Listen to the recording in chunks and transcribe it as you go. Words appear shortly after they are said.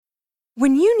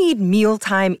When you need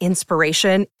mealtime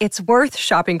inspiration, it's worth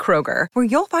shopping Kroger, where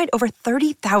you'll find over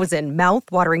 30,000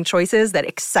 mouth-watering choices that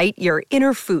excite your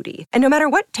inner foodie. And no matter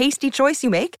what tasty choice you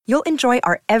make, you'll enjoy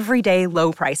our everyday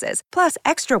low prices, plus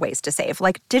extra ways to save,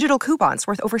 like digital coupons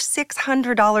worth over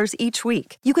 $600 each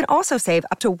week. You can also save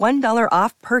up to $1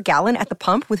 off per gallon at the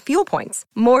pump with fuel points.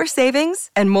 More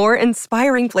savings and more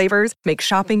inspiring flavors make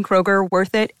shopping Kroger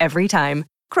worth it every time.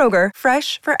 Kroger,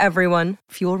 fresh for everyone.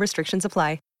 Fuel restrictions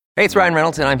apply. Hey, it's Ryan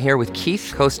Reynolds, and I'm here with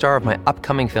Keith, co-star of my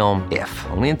upcoming film, If,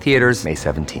 only in theaters May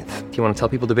 17th. Do you want to tell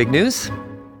people the big news?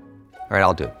 All right,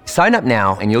 I'll do it. Sign up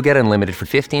now and you'll get unlimited for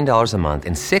 $15 a month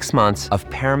and 6 months of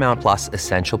Paramount Plus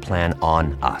Essential Plan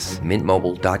on us.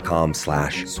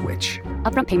 MintMobile.com/switch.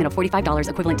 Upfront payment of $45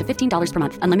 equivalent to $15 per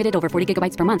month. Unlimited over 40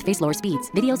 gigabytes per month. Face lower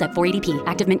speeds. Videos at 480p.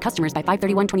 Active Mint customers by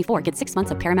 531.24 get 6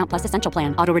 months of Paramount Plus Essential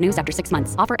Plan. Auto renews after 6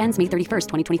 months. Offer ends May 31st,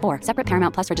 2024. Separate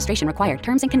Paramount Plus registration required.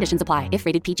 Terms and conditions apply if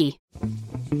rated PG.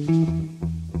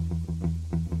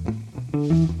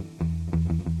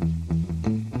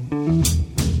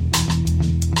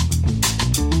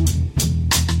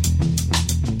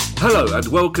 Hello and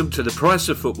welcome to The Price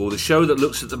of Football, the show that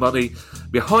looks at the money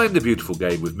behind the beautiful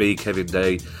game with me, Kevin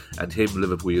Day, and him,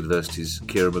 Liverpool University's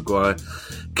Kieran Maguire.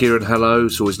 Kieran, hello.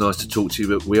 It's always nice to talk to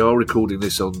you, but we are recording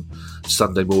this on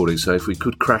Sunday morning, so if we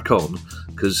could crack on,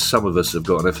 because some of us have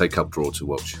got an FA Cup draw to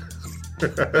watch.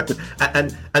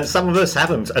 and some of us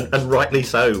haven't, and rightly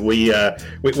so. We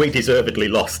deservedly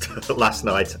lost last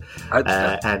night,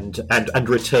 and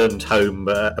returned home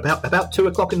about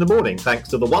 2:00 in the morning, thanks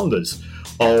to the wonders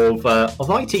of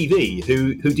ITV,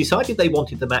 who decided they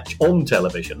wanted the match on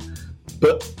television,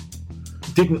 but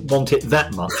didn't want it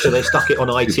that much, so they stuck it on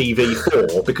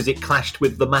ITV4 because it clashed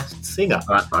with The Masked Singer.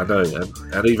 I know, and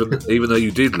even though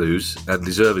you did lose, and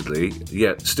deservedly,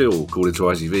 yet still, according to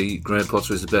ITV, Graham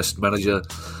Potter is the best manager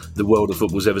the world of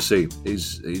football's ever seen.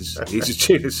 He's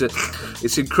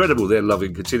it's incredible. Their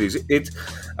loving continues. It's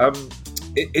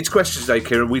Questions Day,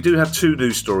 Kieran. We do have two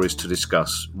news stories to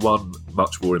discuss, one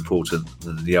much more important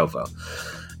than the other.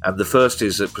 And the first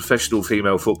is that professional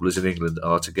female footballers in England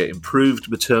are to get improved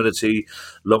maternity,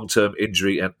 long-term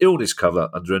injury and illness cover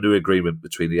under a new agreement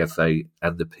between the FA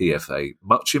and the PFA.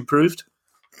 Much improved?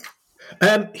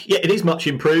 Yeah, it is much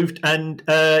improved. And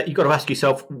you've got to ask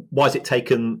yourself, why has it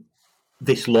taken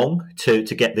this long to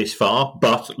get this far?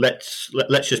 But let's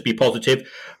just be positive.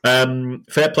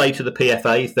 Fair play to the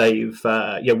PFA. They've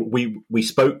we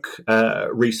spoke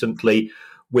recently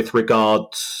with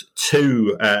regards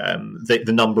to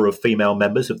the number of female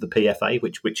members of the PFA,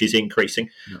 which is increasing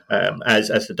as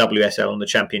the WSL and the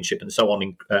Championship and so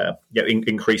on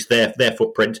increase their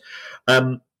footprint.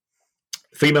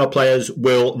 Female players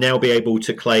will now be able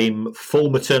to claim full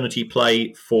maternity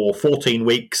pay for 14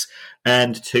 weeks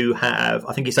and to have,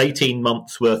 I think it's 18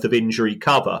 months worth of injury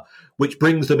cover, which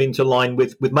brings them into line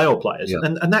with male players. Yeah.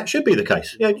 And that should be the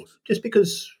case. Just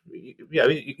because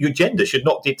your gender should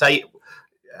not dictate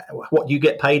what you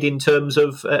get paid in terms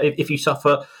of if you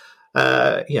suffer,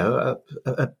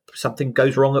 something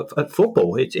goes wrong at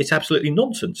football. It's absolutely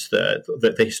nonsense.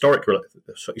 The historic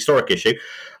issue.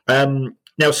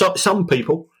 Now, some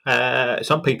people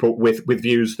with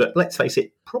views that, let's face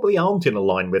it, probably aren't in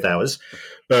line with ours,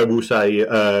 will say,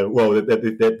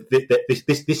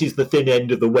 this is the thin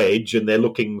end of the wedge, and they're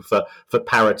looking for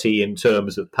parity in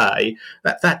terms of pay.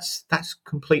 That's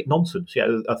complete nonsense.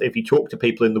 If you talk to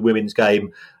people in the women's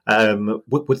game,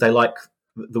 would they like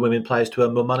the women players to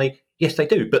earn more money? Yes, they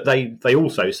do, but they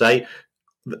also say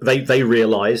they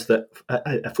realise that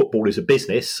football is a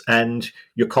business, and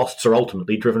your costs are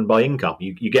ultimately driven by income.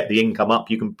 You get the income up,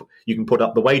 you can put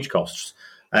up the wage costs,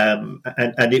 and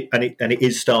it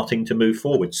is starting to move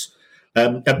forwards.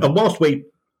 And whilst we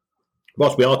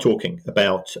are talking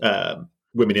about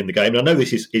women in the game, and I know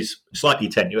this is slightly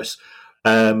tenuous,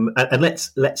 and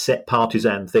let's set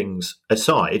partisan things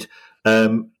aside.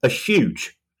 A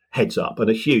huge heads up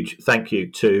and a huge thank you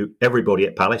to everybody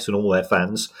at Palace and all their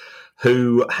fans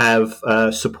who have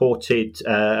supported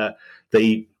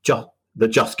the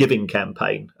Just Giving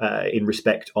campaign in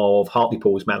respect of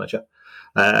Hartlepool's manager.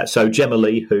 So Gemma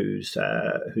Lee, who's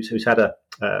had a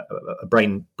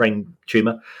brain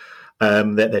tumour,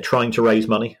 they're trying to raise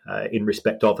money in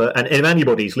respect of her, and if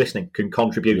anybody's listening can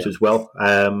contribute as well.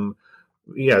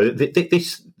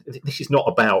 This is not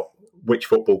about which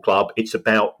football club; it's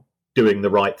about doing the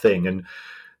right thing. And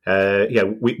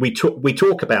we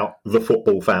talk about the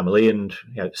football family, and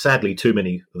sadly, too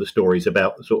many of the stories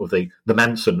about sort of the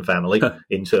Manson family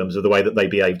in terms of the way that they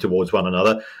behave towards one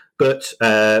another. But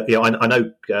I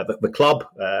know the club,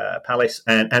 Palace,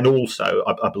 and also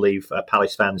I believe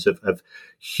Palace fans have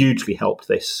hugely helped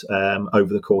this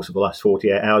over the course of the last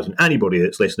 48 hours. And anybody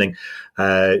that's listening,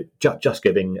 just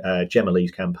giving Gemma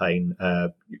Lee's campaign,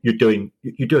 you're doing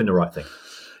the right thing.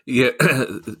 Yeah,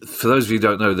 for those of you who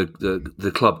don't know,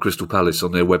 the club Crystal Palace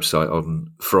on their website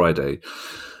on Friday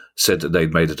said that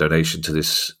they'd made a donation to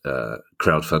this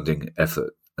crowdfunding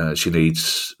effort. She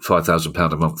needs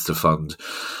 £5,000 a month to fund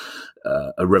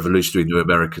a revolutionary new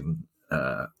American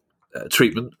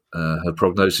treatment. Her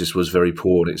prognosis was very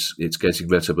poor, and it's getting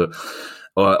better. But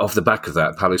off the back of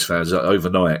that, Palace fans,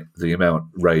 overnight, the amount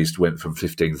raised went from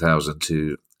 15,000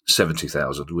 to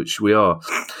 70,000, which we are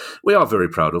very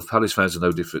proud of. Palace fans are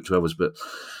no different to others, but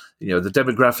the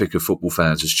demographic of football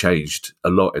fans has changed a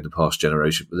lot in the past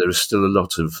generation. But there is still a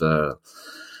lot of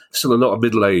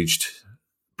middle-aged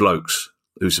blokes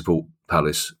who support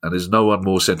Palace, and there's no one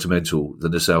more sentimental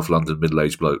than the South London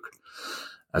middle-aged bloke.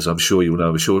 As I'm sure you will know,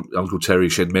 I'm sure Uncle Terry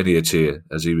shed many a tear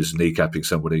as he was kneecapping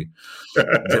somebody.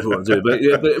 Never want to do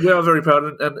it. But we are very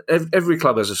proud, and every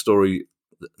club has a story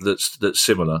that's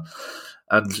similar.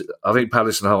 And I think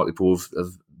Palace and Hartlepool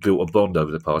have built a bond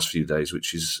over the past few days,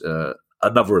 which is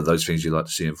another of those things you like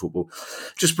to see in football.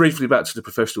 Just briefly back to the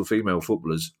professional female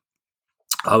footballers.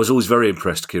 I was always very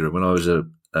impressed, Kieran, when I was a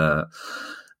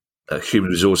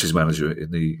human resources manager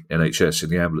in the NHS, in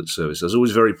the ambulance service. I was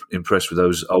always very impressed with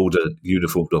those older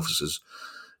uniformed officers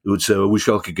who would say, I wish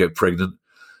I could get pregnant,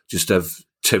 just have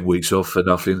 10 weeks off for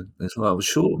nothing. And it's like, I'm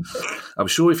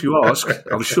sure if you ask,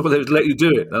 I'm sure they would let you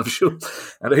do it. I'm sure.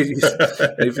 And if you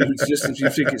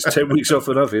think it's 10 weeks off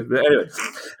for nothing. But anyway,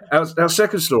 our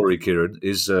second story, Kieran,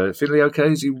 is Finlay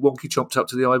okay? Is he wonky chopped up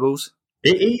to the eyeballs?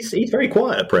 He's very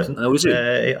quiet at present. Oh, is he?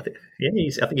 I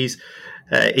think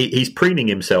he's preening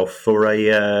himself for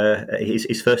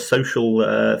his first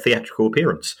social theatrical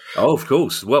appearance. Oh, of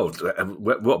course. Well,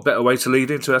 what better way to lead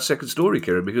into our second story,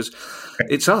 Kieran? Because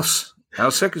it's us.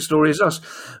 Our second story is us.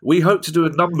 We hope to do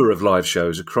a number of live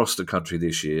shows across the country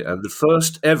this year, and the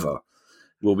first ever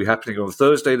will be happening on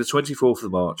Thursday, the 24th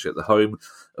of March, at the home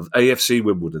of AFC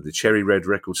Wimbledon, the Cherry Red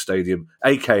Record Stadium,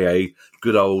 a.k.a.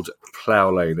 good old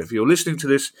Plough Lane. If you're listening to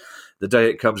this the day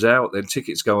it comes out, then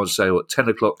tickets go on sale at 10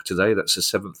 o'clock today. That's the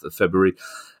 7th of February,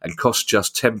 and cost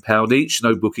just £10 each.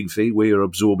 No booking fee. We are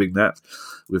absorbing that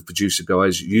with producer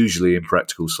guys, usually in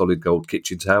practical solid gold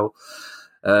kitchen towel.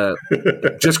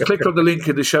 Just click on the link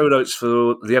in the show notes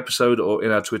for the episode or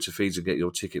in our Twitter feeds and get your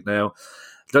ticket now.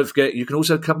 Don't forget, you can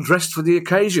also come dressed for the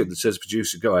occasion, says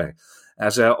producer Guy,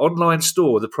 as our online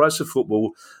store,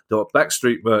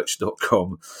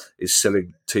 thepriceoffootball.backstreetmerch.com, is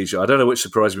selling t-shirts. I don't know which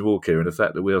surprised me more, Kieran, the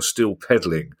fact that we are still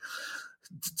peddling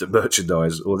the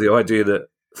merchandise, or the idea that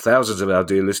thousands of our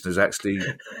dear listeners actually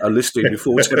are listening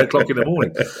before 10 o'clock in the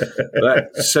morning.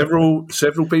 But several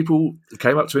people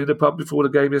came up to me in the pub before the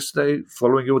game yesterday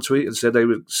following your tweet and said they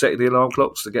were setting the alarm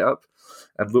clocks to get up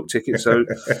and book tickets. So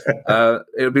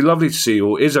it would be lovely to see you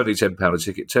all. It is only £10 a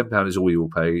ticket. £10 is all you will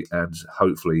pay, and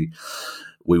hopefully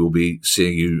we will be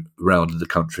seeing you around the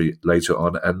country later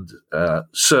on. And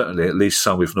certainly at least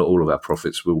some, if not all, of our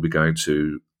profits will be going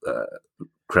to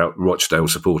Rochdale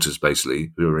supporters,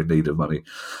 basically, who are in need of money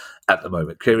at the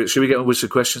moment. Kieran, should we get on with some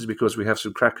questions because we have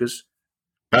some crackers?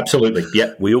 Absolutely,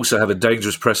 yeah. We also have a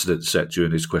dangerous precedent set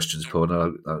during these questions,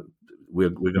 Paul.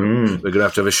 We're going to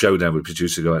have a showdown with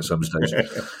producer Guy at some stage,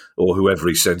 or whoever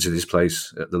he sends in his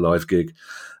place at the live gig.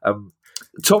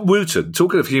 Tom Wooten,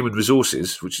 talking of human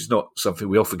resources, which is not something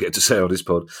we often get to say on this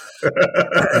pod,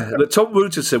 but Tom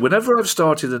Wooten said, whenever I've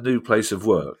started a new place of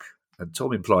work, and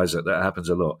Tom implies that happens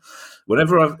a lot.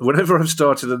 Whenever I've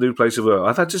started a new place of work,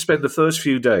 I've had to spend the first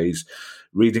few days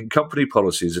reading company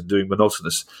policies and doing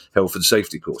monotonous health and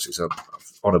safety courses. I'm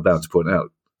on about to point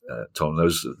out, Tom,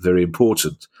 those are very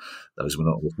important, those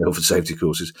monotonous health and safety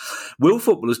courses. Will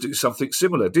footballers do something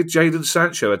similar? Did Jadon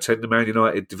Sancho attend the Man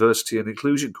United diversity and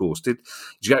inclusion course? Did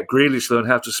Jack Grealish learn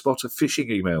how to spot a phishing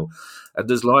email? And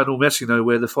does Lionel Messi know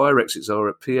where the fire exits are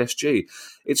at PSG?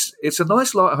 It's a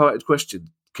nice light-hearted question,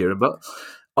 Kieran, but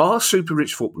are super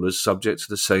rich footballers subject to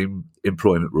the same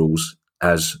employment rules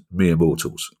as mere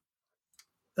mortals?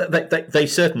 They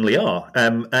certainly are.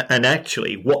 And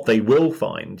actually, what they will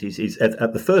find is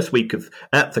at the first week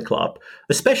at the club,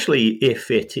 especially if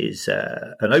it is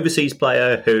an overseas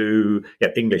player who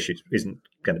English isn't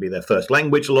going to be their first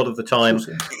language a lot of the time,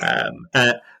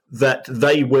 that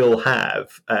they will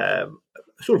have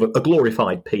sort of a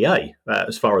glorified PA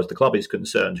as far as the club is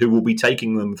concerned, who will be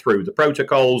taking them through the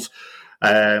protocols,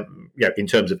 in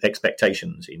terms of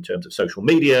expectations, in terms of social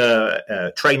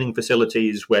media, training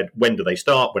facilities. When do they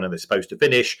start? When are they supposed to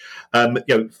finish?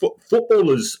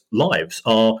 Footballers' lives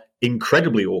are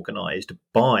incredibly organised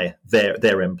by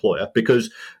their employer,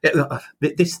 because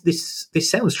this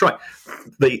sounds trite.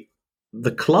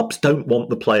 The clubs don't want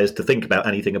the players to think about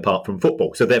anything apart from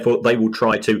football, so therefore they will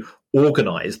try to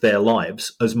organise their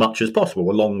lives as much as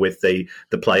possible, along with the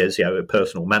players, a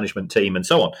personal management team, and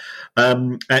so on.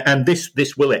 And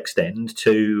this will extend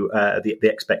to the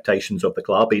expectations of the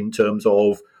club in terms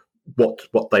of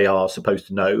what they are supposed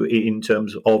to know in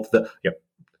terms of the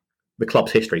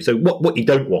club's history. So what you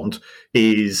don't want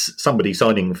is somebody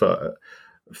signing for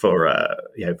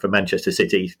Manchester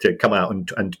City to come out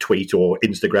and tweet or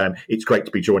Instagram, "It's great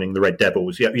to be joining the Red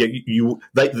Devils."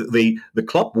 The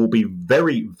club will be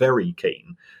very, very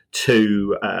keen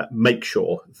to make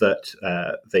sure that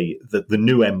the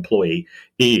new employee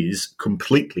is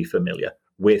completely familiar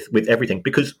with everything,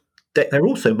 because they're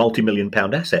also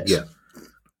multi-million-pound assets. Yeah.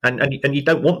 And you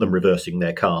don't want them reversing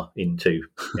their car into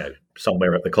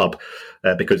somewhere at the club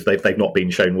because they've not been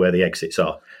shown where the exits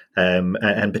are,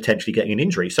 and potentially getting an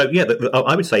injury. So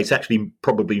I would say it's actually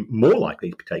probably more likely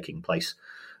to be taking place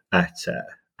at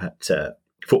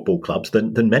football clubs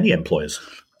than many employers.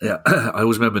 Yeah, I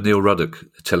always remember Neil Ruddock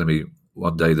telling me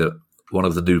one day that one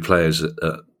of the new players,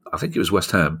 I think it was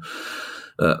West Ham,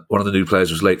 one of the new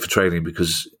players was late for training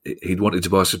because he'd wanted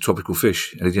to buy some tropical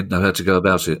fish and he didn't know how to go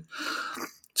about it.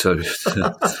 So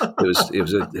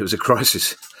it was a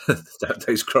crisis, that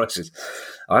day's crisis.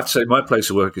 I have to say, my place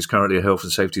of work is currently a health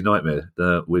and safety nightmare.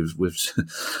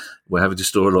 We're having to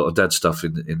store a lot of dad stuff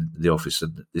in the office,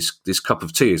 and this cup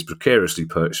of tea is precariously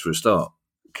perched for a start.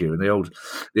 Kieran,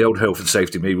 the old health and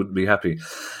safety me wouldn't be happy.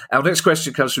 Our next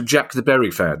question comes from Jack the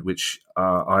Berry fan, which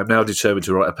I'm now determined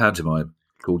to write a pantomime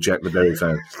called Jack the Berry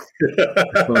fan.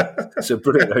 It's a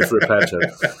brilliant name for a panto.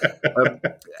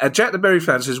 And Jack the Berry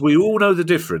fan says, "We all know the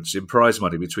difference in prize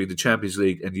money between the Champions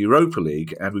League and Europa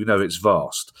League, and we know it's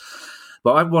vast.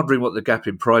 But I'm wondering what the gap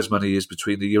in prize money is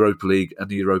between the Europa League and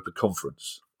the Europa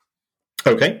Conference."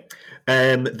 Okay.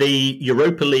 The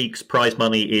Europa League's prize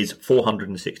money is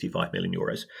 €465 million,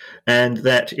 and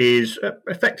that is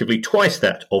effectively twice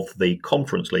that of the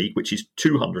Conference League, which is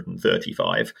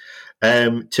 235.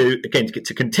 To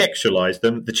contextualise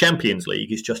them, the Champions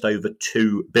League is just over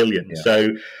 2 billion. Yeah. So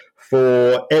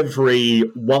for every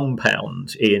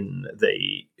 £1 in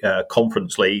the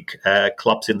Conference League,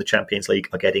 clubs in the Champions League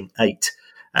are getting 8,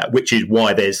 which is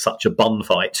why there's such a bun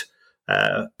fight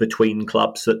between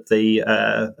clubs at the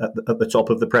top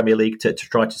of the Premier League to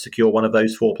try to secure one of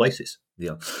those 4 places.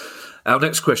 Yeah. Our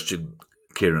next question,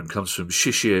 Kieran, comes from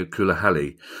Shishir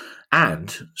Kulahali,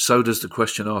 and so does the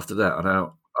question after that. And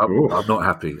now I'm not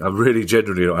happy. I'm really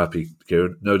genuinely not happy,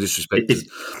 Kieran. No disrespect.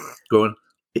 Go on.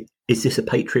 Is this a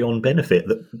Patreon benefit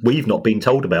that we've not been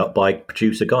told about by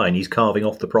producer Guy, and he's carving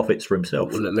off the profits for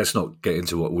himself? Well, let's not get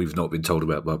into what we've not been told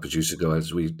about by producer Guy,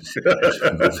 as we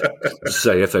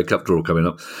say FA Cup draw coming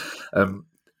up.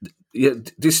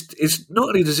 This is not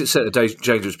only does it set a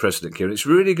dangerous precedent, Kieran, it's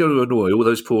really going to annoy all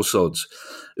those poor sods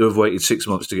who have waited 6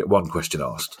 months to get one question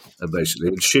asked, and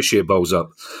basically Shishir bowls up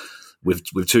with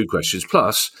 2 questions.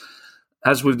 Plus,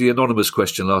 as with the anonymous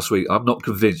question last week, I'm not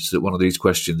convinced that one of these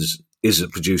questions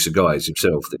isn't producer Guy's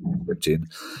himself that he put in.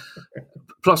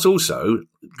 Plus, also,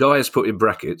 Guy has put in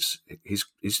brackets, he's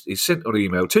sent on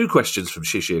email 2 questions from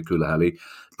Shishir Kulahali,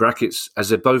 brackets, as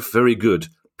they're both very good,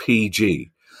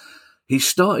 PG. He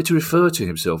started to refer to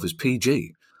himself as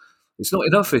PG. It's not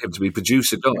enough for him to be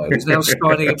producer Guy. He's now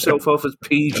signing himself off as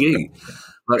PG.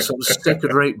 Like some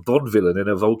second-rate Bond villain in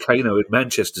a volcano in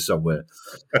Manchester somewhere,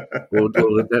 or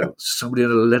somebody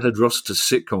in a Leonard Rossiter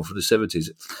sitcom from the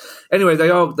 70s. Anyway, they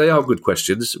are good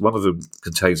questions. One of them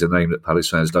contains a name that Palace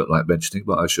fans don't like mentioning,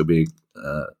 but I shall be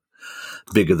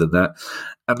bigger than that.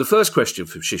 And the first question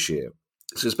from Shishir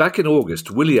says, back in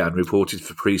August, Willian reported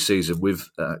for pre-season with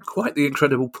quite the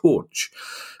incredible paunch.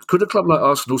 Could a club like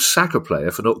Arsenal sack a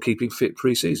player for not keeping fit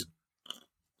pre-season?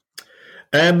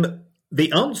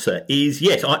 The answer is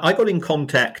yes. I got in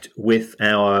contact with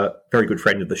our very good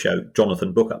friend of the show,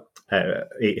 Jonathan Booker,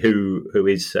 who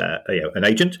is an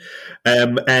agent,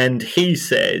 and he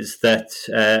says that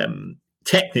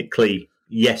technically,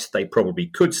 yes, they probably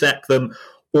could sack them,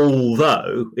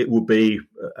 although it would be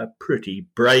a pretty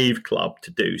brave club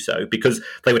to do so, because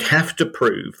they would have to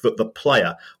prove that the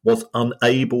player was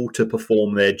unable to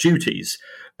perform their duties,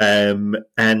 and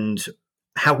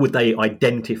how would they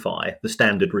identify the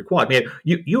standard required? I mean,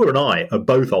 you and I are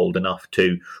both old enough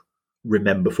to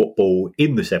remember football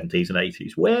in the 70s and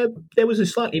 80s, where there was a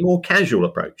slightly more casual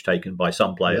approach taken by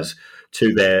some players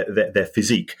to their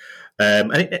physique.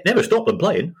 and it never stopped them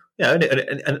playing. And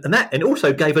it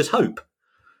also gave us hope.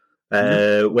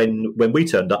 When we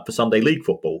turned up for Sunday League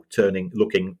football,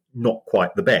 looking not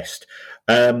quite the best.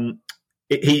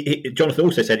 Jonathan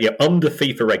also said, under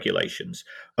FIFA regulations,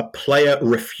 a player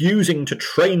refusing to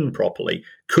train properly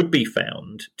could be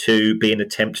found to be an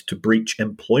attempt to breach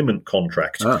employment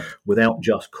contract without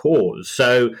just cause.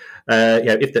 So,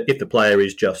 if the player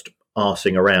is just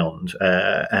arsing around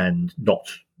and not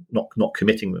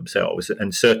committing themselves,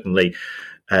 and certainly.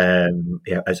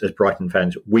 As Brighton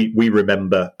fans, we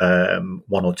remember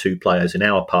one or two players in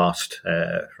our past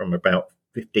from about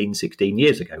 15, 16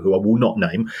 years ago, who I will not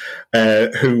name,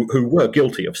 who were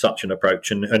guilty of such an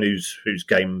approach and whose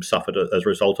game suffered as a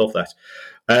result of that.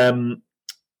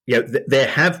 There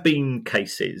have been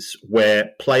cases where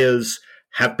players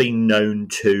have been known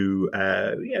to,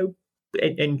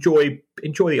 enjoy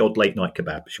the odd late night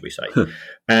kebab, should we say?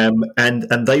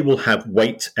 And they will have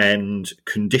weight and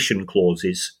condition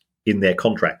clauses in their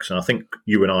contracts. And I think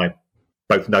you and I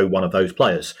both know one of those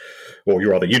players, or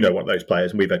you know one of those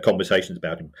players, and we've had conversations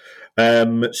about him.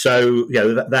 So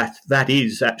that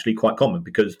is actually quite common,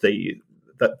 because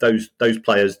those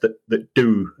players that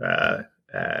do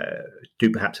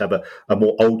perhaps have a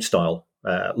more old style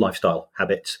lifestyle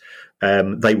habits,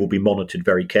 they will be monitored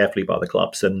very carefully by the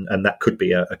clubs, and that could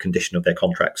be a condition of their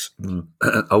contracts.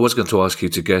 I was going to ask you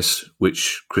to guess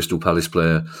which Crystal Palace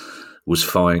player was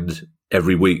fined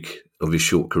every week of his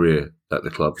short career at the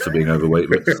club for being overweight,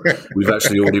 but we've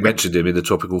actually already mentioned him in the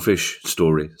tropical fish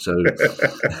story, so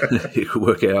you can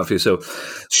work it out for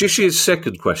yourself. Shishir's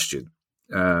second question,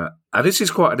 and this is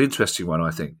quite an interesting one,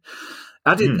 I think.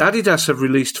 Adidas have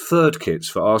released third kits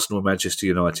for Arsenal and Manchester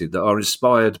United that are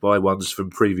inspired by ones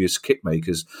from previous kit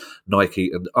makers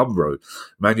Nike and Umbro.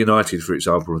 Man United, for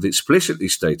example, have explicitly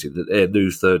stated that their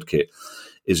new third kit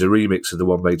is a remix of the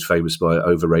one made famous by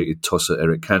overrated tosser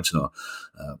Eric Cantona.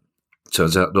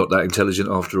 Turns out not that intelligent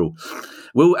after all.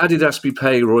 Will Adidas be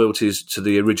paying royalties to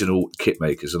the original kit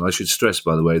makers? And I should stress,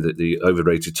 by the way, that the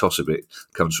overrated tosser bit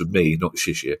comes from me, not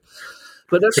Shishir.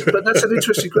 But that's an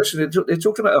interesting question. They're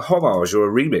talking about a homage or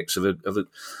a remix of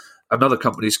another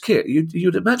company's kit.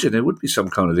 You'd imagine there would be some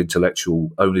kind of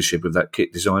intellectual ownership of that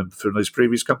kit design from those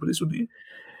previous companies, wouldn't you?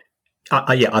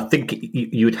 I think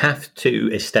you would have to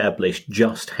establish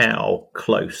just how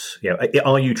close.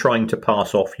 Are you trying to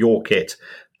pass off your kit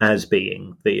as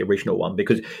being the original one?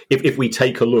 Because if we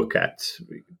take a look at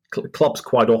clubs,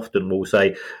 quite often will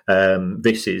say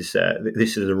this is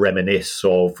a reminisce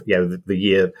of the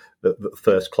year that the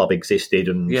first club existed,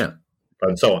 and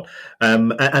so on,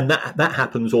 and that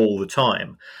happens all the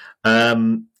time.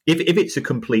 If it's a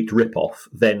complete rip-off,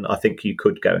 then I think you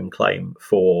could go and claim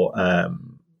for a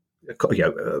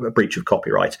breach of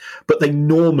copyright, but they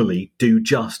normally do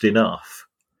just enough.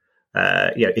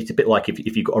 It's a bit like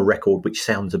if you've got a record which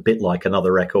sounds a bit like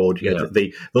another record,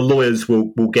 the lawyers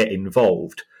will get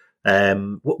involved.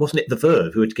 Wasn't it the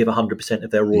Verve who had to give 100% of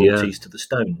their royalties to the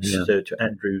Stones, to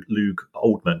Andrew Loog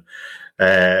Oldham,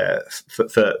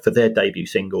 for their debut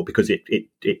single, because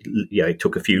it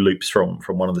took a few loops from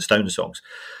one of the Stones songs.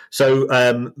 So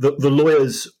the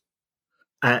lawyers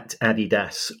at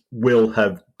Adidas will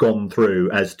have gone through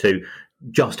as to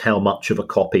just how much of a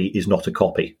copy is not a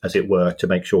copy, as it were, to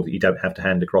make sure that you don't have to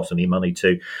hand across any money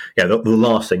to. The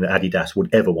last thing that Adidas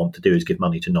would ever want to do is give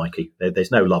money to Nike.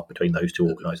 There's no love between those two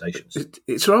organisations.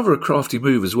 It's rather a crafty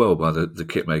move as well by the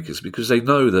kit makers, because they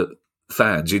know that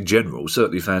fans in general,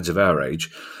 certainly fans of our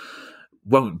age,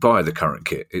 won't buy the current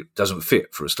kit. It doesn't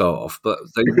fit for a start off, but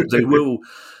they will.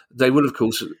 They will, of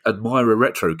course, admire a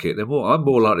retro kit. I'm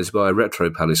more likely to buy a retro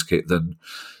Palace kit than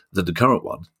the current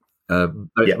one.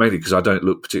 Mainly because I don't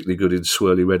look particularly good in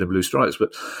swirly red and blue stripes.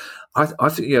 But I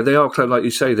think, they are, like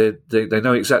you say, they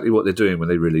know exactly what they're doing when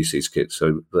they release these kits.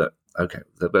 So, but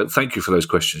thank you for those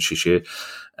questions, Shishir.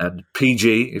 And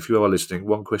PG, if you are listening,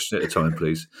 one question at a time,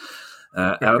 please.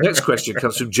 Our next question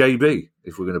comes from JB,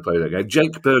 if we're going to play that game.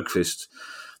 Jake Bergfist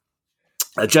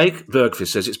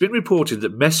says, it's been reported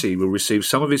that Messi will receive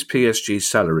some of his PSG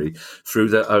salary through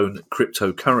their own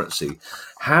cryptocurrency.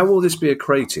 How will this be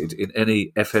accreted in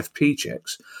any FFP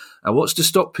checks? And what's to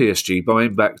stop PSG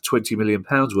buying back £20 million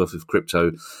worth of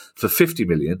crypto for $50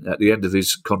 million at the end of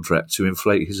his contract to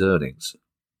inflate his earnings?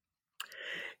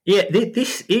 Yeah,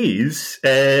 this is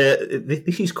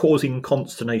causing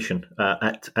consternation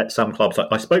at some clubs.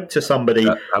 I spoke to somebody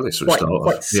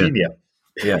quite senior.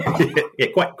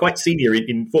 Quite senior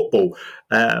in football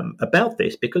about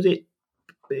this, because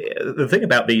the thing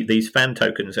about these fan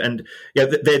tokens, and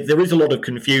there is a lot of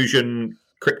confusion: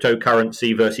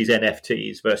 cryptocurrency versus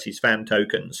NFTs versus fan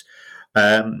tokens.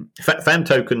 Fan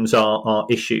tokens are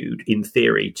issued in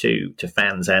theory to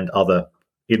fans and other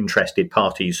interested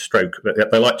parties.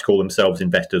 They like to call themselves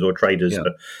investors or traders,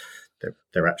 but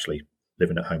they're actually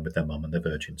living at home with their mum and their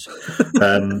virgins.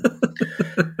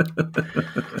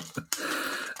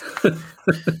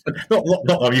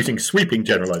 Not I'm using sweeping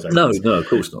generalisations. No, of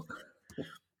course not.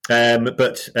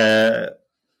 But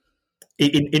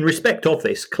in respect of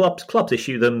this, clubs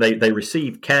issue them. They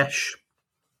receive cash,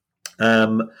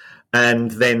 and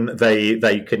then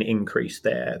they can increase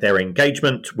their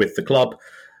engagement with the club.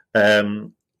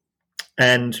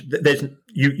 And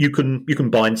you can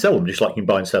buy and sell them just like you can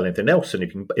buy and sell anything else. And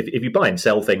if you buy and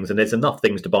sell things, and there's enough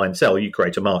things to buy and sell, you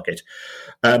create a market.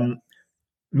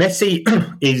 Messi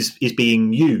is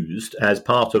being used as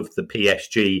part of the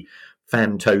PSG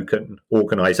fan token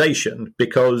organisation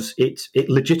because it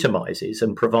legitimizes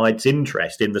and provides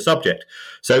interest in the subject.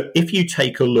 So if you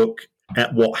take a look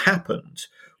at what happened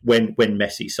when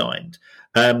Messi signed,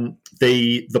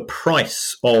 the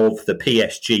price of the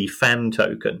PSG fan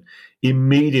token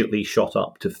immediately shot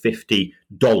up to $50.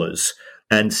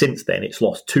 And since then, it's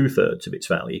lost 2/3 of its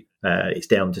value. It's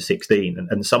down to 16.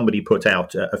 And somebody put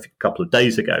out a couple of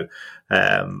days ago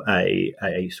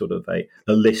a sort of a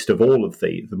list of all of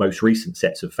the most recent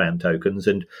sets of fan tokens,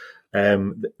 and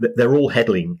they're all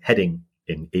heading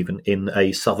in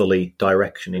a southerly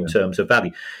direction in terms of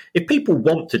value. If people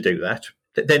want to do that,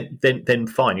 then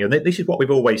fine. This is what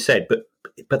we've always said,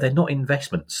 but they're not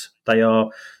investments.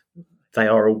 They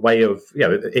are a way of,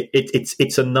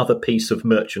 it's another piece of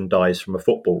merchandise from a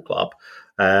football club.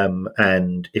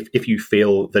 And if you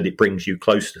feel that it brings you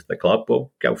closer to the club,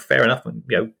 well, go, fair enough, and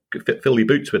fill your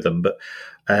boots with them. But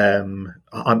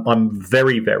I'm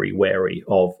very, very wary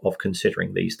of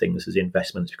considering these things as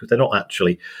investments because they're not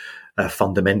actually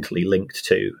fundamentally linked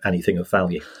to anything of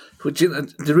value. Well,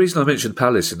 the reason I mentioned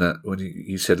Palace in that, when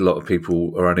you said a lot of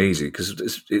people are uneasy,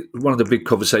 because one of the big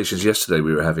conversations yesterday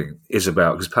we were having is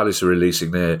about, because Palace are releasing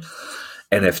their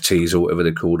NFTs or whatever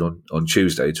they're called on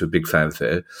Tuesday to a big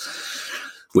fanfare,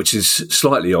 which is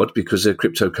slightly odd because their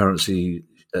cryptocurrency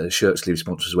shirt sleeve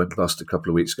sponsors went bust a couple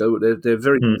of weeks ago. They're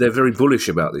very bullish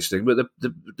about this thing, but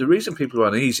the reason people are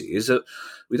uneasy is that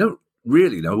we don't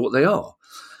really know what they are.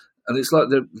 And it's like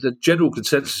the general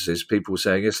consensus is people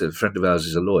saying, yes, a friend of ours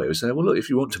is a lawyer, saying, well, look, if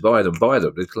you want to buy them, buy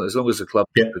them. As long as the club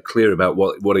are clear about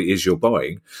what it is you're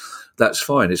buying, that's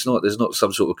fine. There's not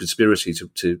some sort of conspiracy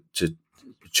to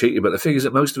cheat you. But the thing is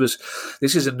that most of us,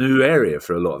 this is a new area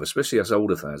for a lot of us, especially us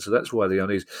older fans. So that's why they're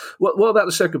uneasy. What about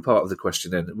the second part of the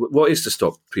question then? What is to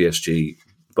stop PSG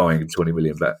buying 20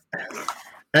 million back?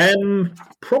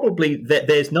 Probably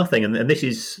there's nothing, and this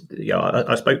is,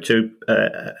 I spoke to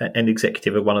an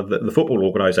executive of one of the football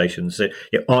organisations.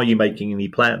 Are you making any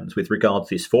plans with regards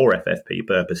to this for FFP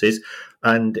purposes?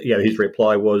 And his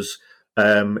reply was,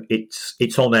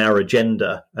 it's on our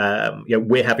agenda.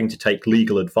 We're having to take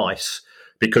legal advice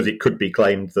because it could be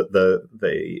claimed that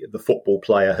the football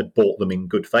player had bought them in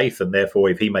good faith, and therefore,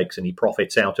 if he makes any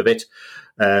profits out of it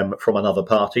from another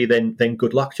party, then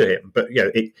good luck to him. But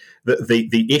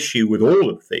the issue with all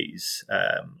of these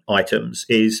items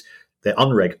is they're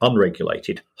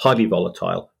unregulated, highly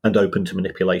volatile, and open to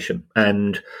manipulation.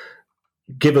 And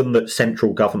given that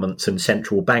central governments and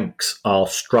central banks are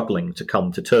struggling to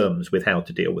come to terms with how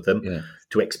to deal with them,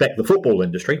 to expect the football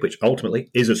industry, which ultimately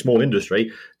is a small industry,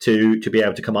 to be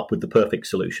able to come up with the perfect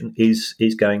solution is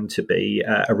going to be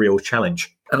a real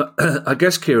challenge. And I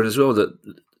guess, Kieran, as well, that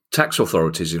tax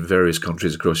authorities in various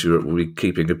countries across Europe will be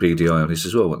keeping a beady eye on this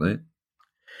as well, won't they?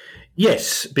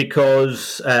 Yes,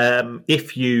 because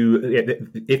if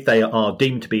they are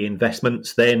deemed to be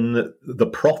investments, then the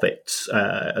profits,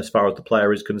 as far as the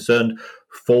player is concerned,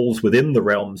 falls within the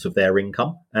realms of their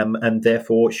income, and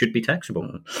therefore should be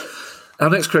taxable. Our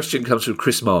next question comes from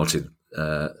Chris Martin.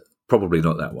 Probably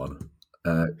not that one.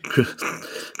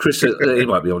 Chris, he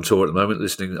might be on tour at the moment,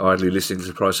 idly listening to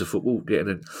the price of football, getting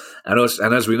in. And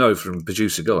as we know from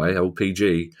producer Guy, old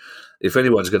PG, if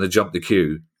anyone's going to jump the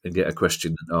queue and get a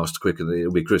question asked quicker,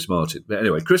 it'll be Chris Martin. But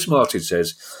anyway, Chris Martin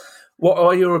says, what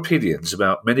are your opinions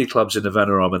about many clubs in the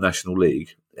Vanarama National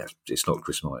League? Yeah, it's not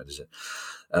Chris Martin, is it?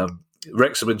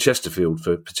 Wrexham and Chesterfield,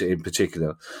 in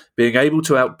particular, being able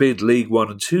to outbid League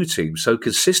 1 and 2 teams so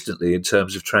consistently in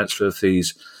terms of transfer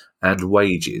fees and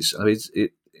wages. I mean,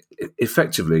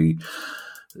 effectively,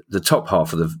 the top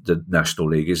half of the National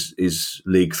League is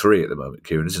League 3 at the moment,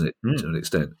 Kieran, isn't it, to an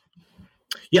extent?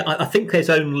 Yeah, I think there's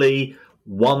only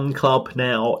one club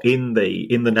now in the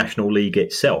National League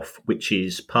itself, which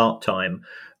is part-time,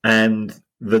 and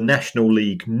the National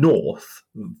League North,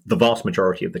 the vast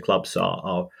majority of the clubs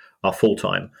are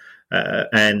full-time.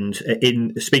 And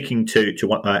in speaking to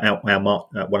one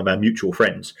of our mutual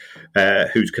friends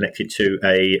who's connected to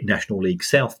a National League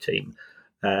South team,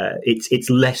 it's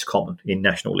less common in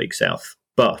National League South.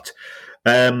 But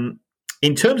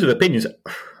in terms of opinions,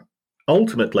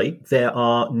 ultimately, there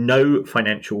are no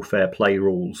financial fair play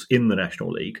rules in the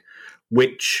National League,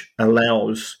 which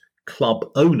allows club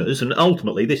owners, and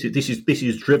ultimately this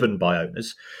is driven by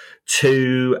owners,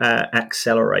 to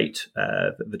accelerate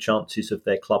the chances of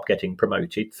their club getting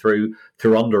promoted through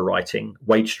underwriting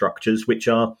wage structures, which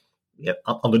are,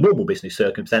 under normal business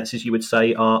circumstances, you would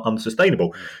say are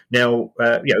unsustainable. Now,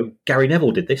 Gary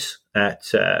Neville did this at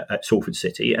Salford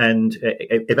City, and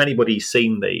if anybody's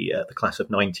seen the class of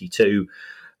 '92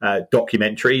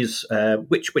 documentaries,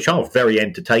 which are very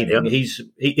entertaining, he's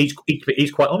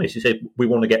quite honest. He said, "We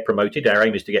want to get promoted. Our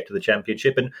aim is to get to the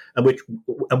Championship, and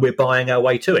we're buying our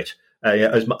way to it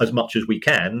as much as we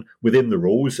can within the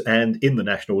rules." And in the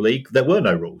National League, there were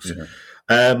no rules.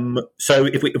 So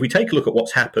if we take a look at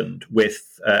what's happened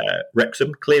with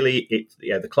Wrexham, clearly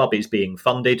the club is being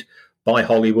funded by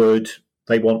Hollywood.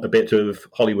 They want a bit of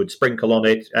Hollywood sprinkle on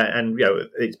it, and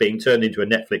it's being turned into a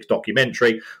Netflix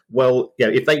documentary. Well,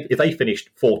 if they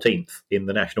finished 14th in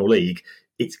the National League,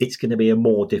 it's going to be a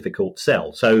more difficult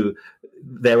sell. So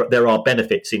there are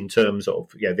benefits in terms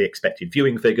of the expected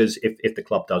viewing figures if the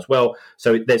club does well.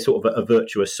 So there's sort of a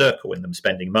virtuous circle in them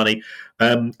spending money,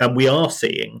 and we are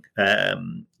seeing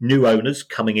new owners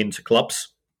coming into clubs.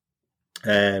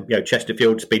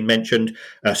 Chesterfield's been mentioned,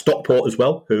 Stockport as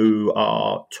well, who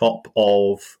are top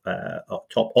of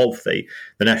the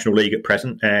National League at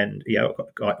present. And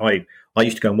I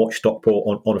used to go and watch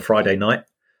Stockport on a Friday night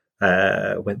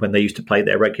when they used to play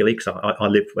there regularly, because I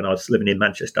lived, when I was living in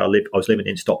Manchester, I was living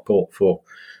in Stockport for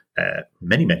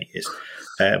many years.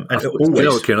 And Ken,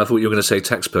 I thought you were going to say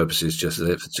tax purposes. Just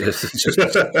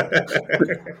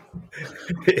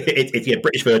it's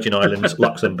British Virgin Islands,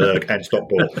 Luxembourg, and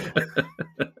Stockport.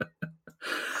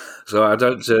 So I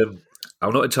don't.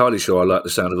 I'm not entirely sure I like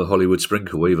the sound of a Hollywood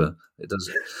sprinkle either. It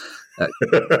does.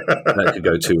 That could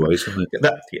go two ways, couldn't it?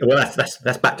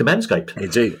 That's back to Manscaped.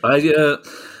 Indeed.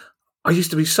 I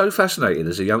used to be so fascinated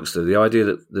as a youngster. The idea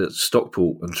that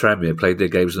Stockport and Tranmere played their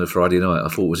games on a Friday night, I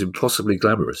thought was impossibly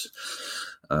glamorous.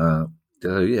 So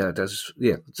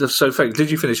fake.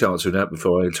 Did you finish answering that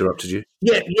before I interrupted you?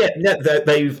 Yeah.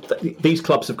 These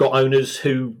clubs have got owners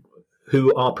who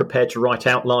are prepared to write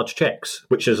out large cheques,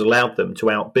 which has allowed them to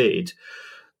outbid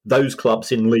those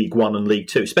clubs in League One and League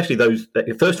Two, especially those.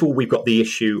 First of all, we've got the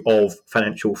issue of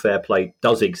financial fair play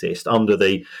does exist under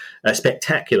the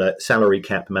spectacular salary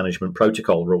cap management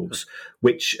protocol rules,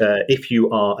 which, if you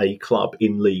are a club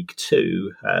in League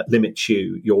Two, limits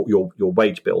your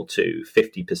wage bill to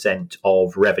 50%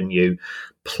 of revenue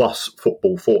plus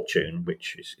football fortune,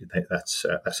 which is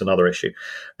that's another issue.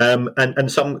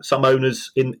 And some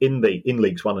owners in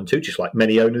Leagues One and Two, just like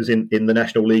many owners in the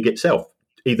National League itself,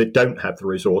 either don't have the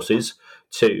resources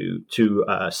to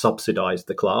subsidise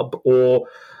the club, or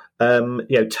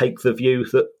take the view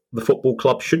that the football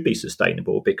club should be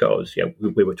sustainable. Because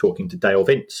we were talking to Dale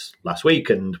Vince last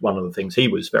week, and one of the things he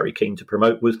was very keen to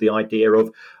promote was the idea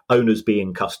of owners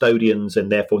being custodians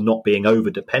and therefore not being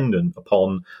over dependent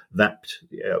upon that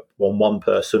on one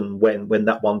person when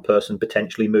that one person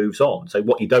potentially moves on. So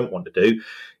what you don't want to do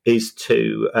is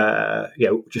to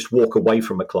just walk away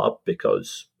from a club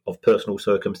because of personal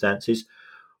circumstances,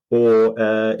 or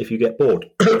if you get bored.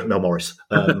 Mel Morris.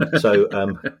 All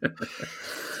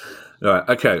right,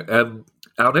 okay.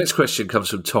 Our next question comes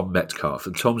from Tom Metcalf,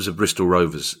 and Tom's a Bristol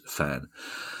Rovers fan.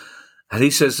 And he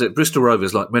says that Bristol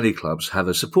Rovers, like many clubs, have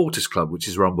a supporters club which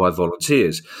is run by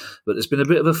volunteers. But there's been a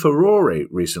bit of a furore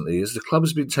recently as the club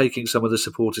has been taking some of the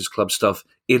supporters club stuff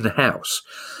in-house.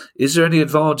 Is there any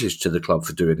advantage to the club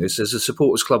for doing this, as the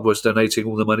supporters club was donating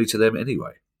all the money to them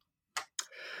anyway?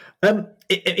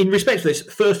 In respect to this,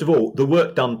 first of all, the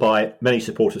work done by many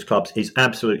supporters clubs is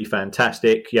absolutely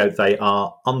fantastic. They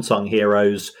are unsung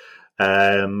heroes,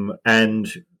 and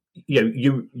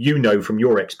you know from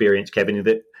your experience, Kevin,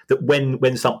 that when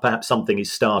perhaps something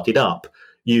is started up,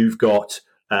 you've got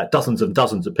dozens and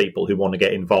dozens of people who want to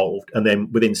get involved, and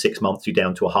then within 6 months you're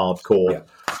down to a hardcore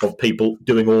of people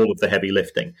doing all of the heavy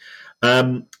lifting.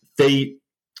 The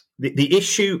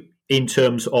issue in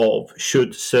terms of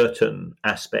should certain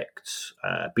aspects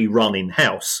be run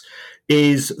in-house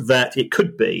is that it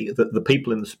could be that the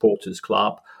people in the supporters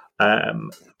club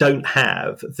don't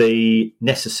have the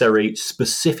necessary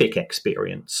specific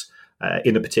experience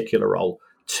in a particular role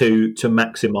to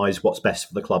maximise what's best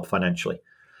for the club financially.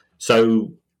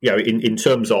 So, in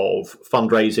terms of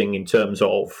fundraising, in terms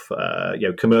of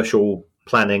commercial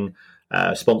planning,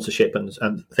 sponsorship and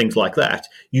things like that,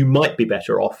 you might be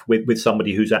better off with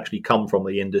somebody who's actually come from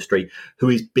the industry, who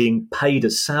is being paid a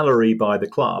salary by the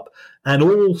club, and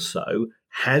also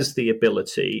has the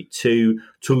ability to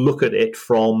look at it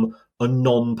from a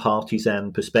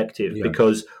non-partisan perspective. Yeah.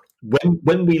 Because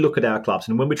when we look at our clubs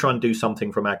and when we try and do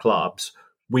something from our clubs,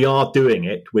 we are doing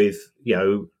it with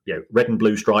red and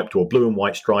blue striped or blue and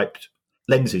white striped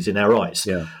lenses in our eyes.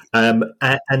 Yeah.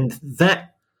 And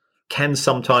that can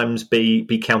sometimes be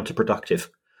counterproductive,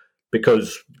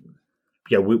 because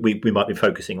we might be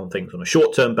focusing on things on a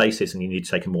short-term basis, and you need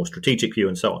to take a more strategic view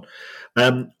and so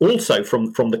on. Also,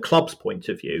 from the club's point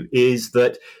of view, is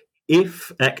that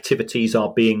if activities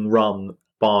are being run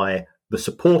by the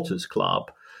supporters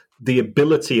club, the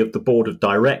ability of the board of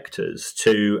directors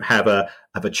to have a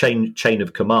chain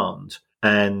of command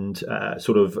and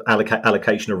sort of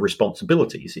allocation of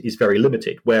responsibilities is very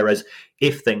limited. Whereas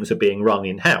if things are being run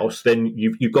in-house, then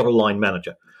you've got a line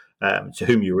manager to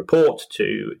whom you report,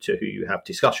 to who you have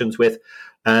discussions with.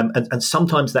 And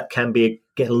sometimes that can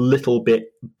get a little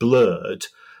bit blurred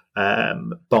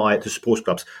by the supporters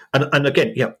clubs. And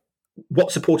again,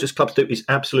 what supporters clubs do is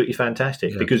absolutely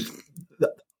fantastic, because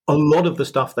a lot of the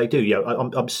stuff they do,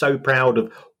 I'm so proud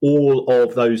of all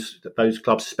of those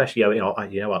clubs, especially I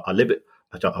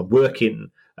work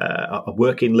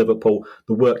in Liverpool.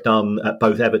 The work done at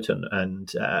both Everton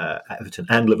and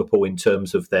Liverpool in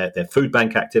terms of their food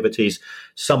bank activities,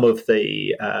 some of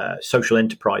the social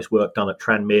enterprise work done at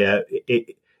Tranmere,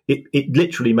 it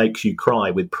literally makes you cry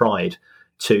with pride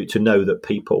to know that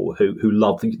people who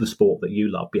love the sport that you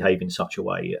love behave in such a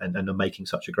way and are making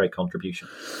such a great contribution.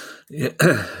 Yeah.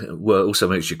 Well, it also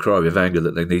makes you cry with anger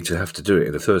that they need to have to do it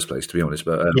in the first place, to be honest.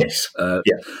 But yes.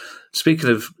 Speaking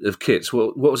of kits,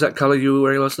 what was that colour you were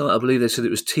wearing last night? I believe they said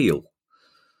it was teal.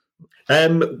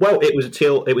 Well, it was a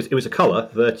teal. It was a colour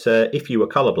that, if you were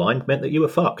colourblind, meant that you were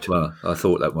fucked. Well, I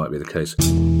thought that might be the case.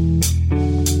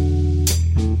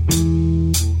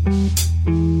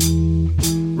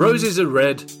 Roses are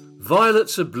red,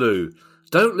 violets are blue.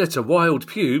 Don't let a wild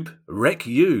pube wreck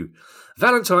you.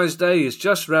 Valentine's Day is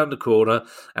just round the corner,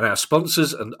 and our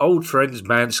sponsors and old friends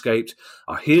Manscaped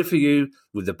are here for you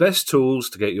with the best tools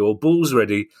to get your balls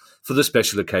ready for the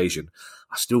special occasion.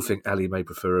 I still think Ali may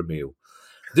prefer a meal.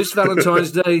 This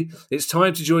Valentine's Day, it's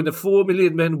time to join the 4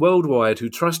 million men worldwide who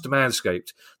trust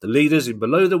Manscaped, the leaders in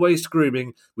below-the-waist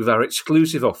grooming, with our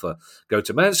exclusive offer. Go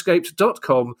to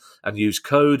manscaped.com and use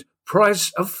code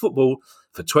PRICEOFFOOTBALL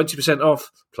for 20%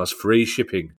 off plus free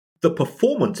shipping. The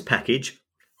Performance Package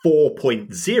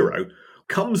 4.0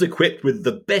 comes equipped with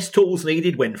the best tools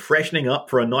needed when freshening up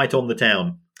for a night on the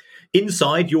town.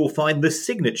 Inside, you'll find the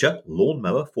signature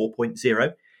Lawnmower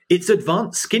 4.0. Its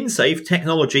advanced skin-safe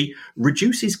technology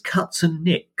reduces cuts and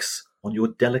nicks on your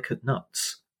delicate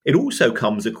nuts. It also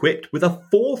comes equipped with a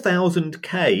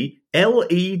 4000K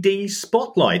LED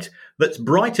spotlight that's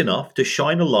bright enough to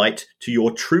shine a light to your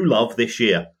true love this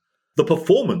year. The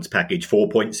Performance Package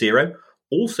 4.0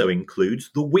 also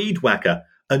includes the Weed Whacker,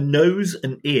 a nose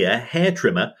and ear hair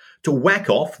trimmer to whack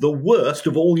off the worst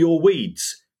of all your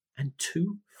weeds, and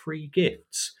 2 free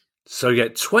gifts. So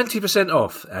get 20%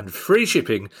 off and free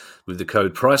shipping with the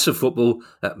code PRICEOFFOOTBALL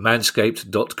at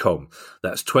manscaped.com.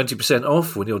 That's 20%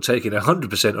 off when you're taking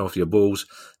 100% off your balls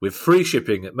with free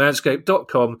shipping at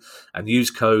manscaped.com and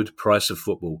use code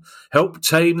PRICEOFFOOTBALL. Help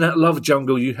tame that love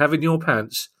jungle you have in your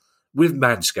pants with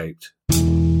Manscaped.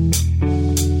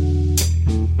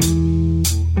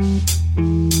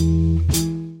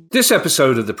 This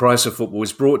episode of The Price of Football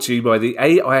is brought to you by the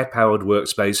AI-powered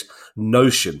workspace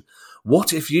Notion.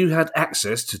 What if you had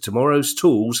access to tomorrow's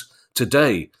tools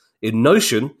today? In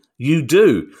Notion, you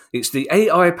do. It's the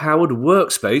AI-powered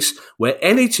workspace where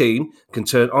any team can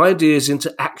turn ideas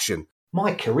into action.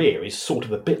 My career is sort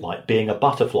of a bit like being a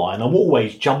butterfly, and I'm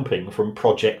always jumping from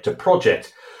project to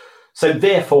project. So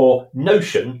therefore,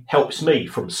 Notion helps me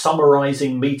from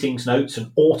summarising meetings notes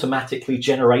and automatically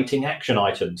generating action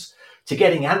items to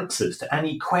getting answers to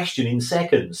any question in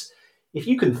seconds. If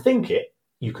you can think it,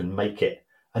 you can make it.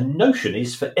 And Notion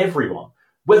is for everyone,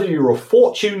 whether you're a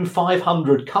Fortune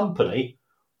 500 company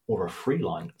or a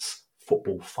freelance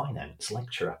football finance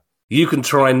lecturer. You can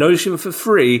try Notion for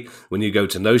free when you go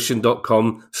to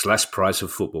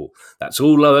notion.com/priceoffootball. That's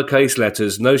all lowercase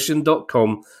letters,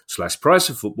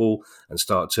 notion.com/priceoffootball, and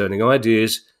start turning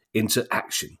ideas into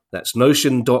action. That's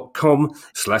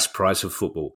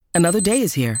notion.com/priceoffootball. Another day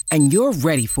is here and you're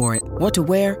ready for it. What to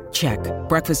wear? Check.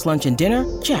 Breakfast, lunch, and dinner?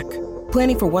 Check.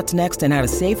 Planning for what's next and how to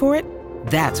save for it?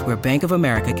 That's where Bank of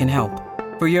America can help.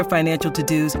 For your financial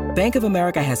to-dos, Bank of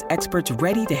America has experts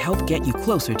ready to help get you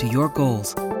closer to your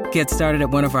goals. Get started at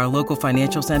one of our local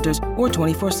financial centers or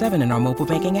 24/7 in our mobile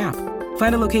banking app.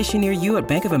 Find a location near you at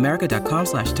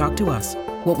bankofamerica.com/talktous.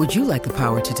 What would you like the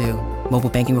power to do? Mobile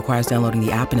banking requires downloading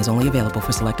the app and is only available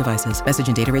for select devices. Message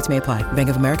and data rates may apply. Bank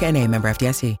of America N.A., member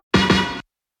FDIC.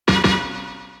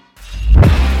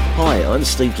 Hi, I'm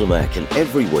Steve Lemack, and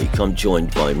every week I'm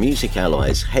joined by Music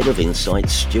Ally's Head of Insight,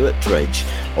 Stuart Dredge,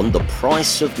 on The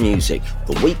Price of Music,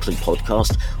 the weekly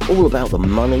podcast all about the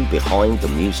money behind the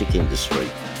music industry.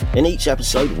 In each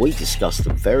episode, we discuss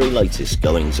the very latest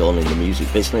goings-on in the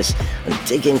music business and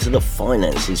dig into the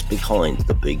finances behind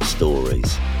the big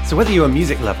stories. So whether you're a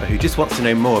music lover who just wants to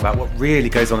know more about what really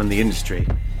goes on in the industry,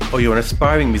 or you're an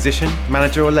aspiring musician,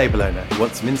 manager or label owner who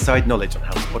wants some inside knowledge on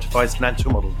how Spotify's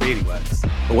financial model really works,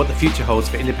 or what the future holds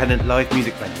for independent live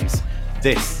music venues,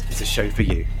 this is a show for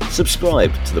you.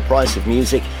 Subscribe to The Price of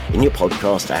Music in your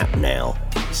podcast app now.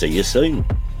 See you soon.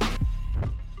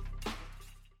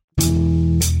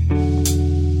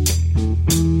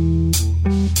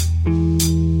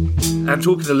 And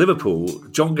talking to Liverpool,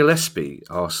 John Gillespie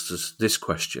asked us this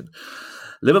question.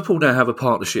 Liverpool now have a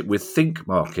partnership with Think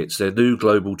Markets, their new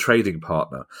global trading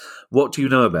partner. What do you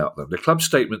know about them? The club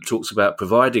statement talks about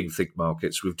providing Think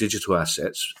Markets with digital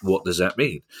assets. What does that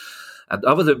mean? And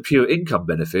other than pure income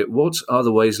benefit, what are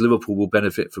the ways Liverpool will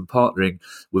benefit from partnering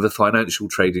with a financial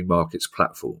trading markets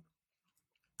platform?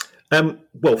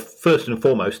 Well, first and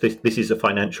foremost, this is a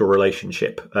financial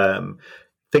relationship.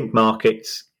 Think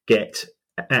Markets get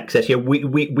access.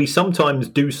 We sometimes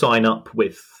do sign up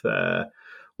with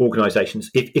organisations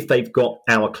if they've got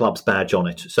our club's badge on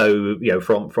it. So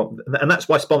from and that's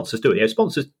why sponsors do it.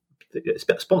 Sponsors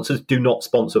do not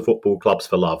sponsor football clubs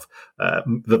for love.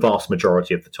 The vast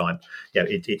majority of the time,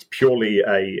 it's purely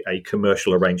a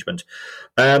commercial arrangement.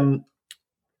 I've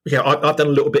done a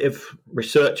little bit of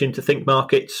research into Think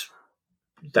Markets.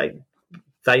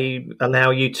 They allow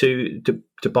you to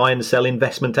buy and sell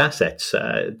investment assets,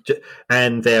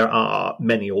 and there are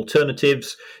many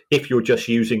alternatives. If you're just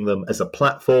using them as a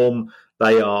platform,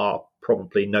 they are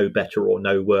probably no better or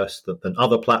no worse than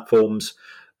other platforms.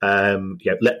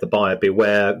 Let the buyer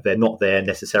beware. They're not there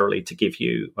necessarily to give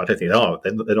you. I don't think they are.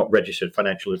 They're not registered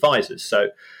financial advisors. So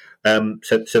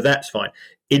that's fine.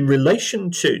 In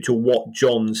relation to what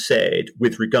John said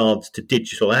with regards to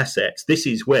digital assets, this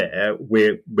is where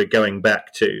we're going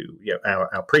back to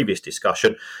our previous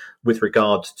discussion with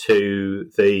regards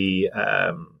to the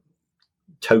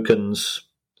tokens,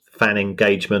 fan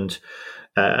engagement,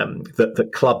 that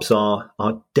clubs are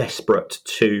desperate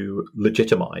to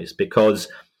legitimise, because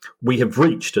we have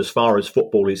reached, as far as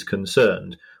football is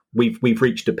concerned, we've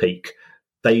reached a peak.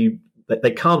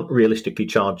 They can't realistically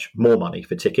charge more money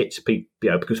for tickets,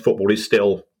 because football is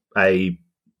still a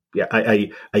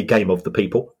game of the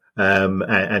people,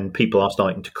 and people are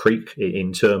starting to creep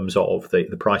in terms of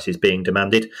the prices being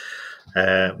demanded.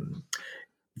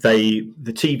 The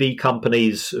TV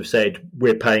companies have said,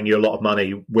 we're paying you a lot of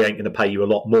money, we ain't going to pay you a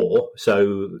lot more.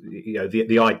 So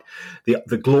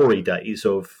the glory days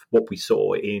of what we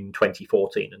saw in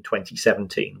 2014 and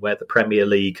 2017, where the Premier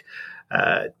League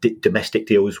domestic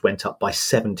deals went up by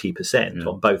 70%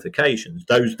 on both occasions,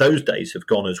 those days have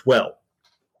gone as well.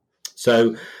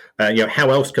 So how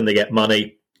else can they get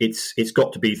money? It's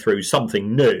got to be through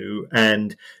something new,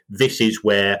 and this is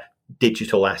where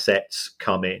digital assets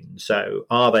come in. So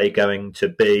are they going to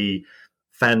be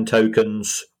fan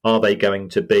tokens? Are they going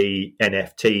to be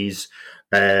NFTs?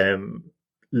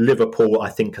 Liverpool, I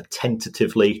think, are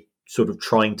tentatively sort of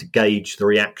trying to gauge the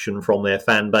reaction from their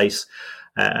fan base.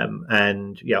 I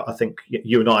think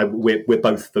you and I, we're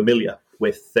both familiar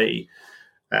with the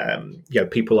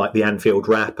people like the Anfield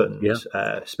Rap and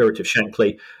Spirit of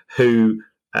Shankly, who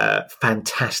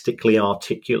fantastically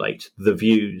articulate the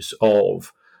views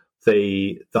of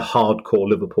the hardcore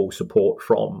Liverpool support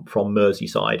from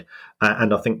Merseyside,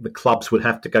 and I think the clubs would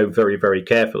have to go very, very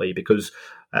carefully, because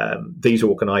these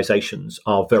organisations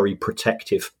are very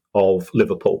protective of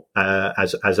Liverpool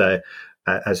as a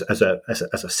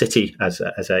city, as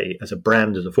a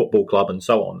brand, as a football club, and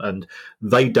so on. And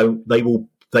they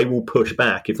will push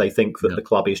back if they think that the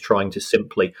club is trying to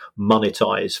simply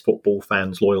monetize football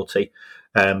fans' loyalty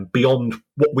beyond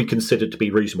what we consider to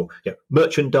be reasonable.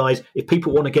 Merchandise. If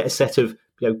people want to get a set of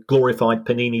glorified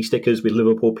Panini stickers with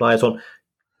Liverpool players on,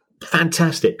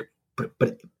 fantastic.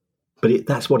 But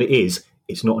that's what it is.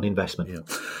 It's not an investment. Yeah.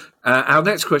 Our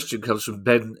next question comes from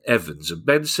Ben Evans. And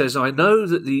Ben says, I know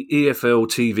that the EFL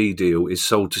TV deal is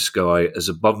sold to Sky as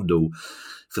a bundle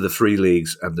for the three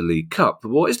leagues and the League Cup. But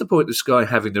what is the point of Sky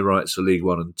having the rights for League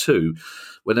One and Two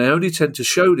when they only tend to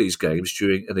show these games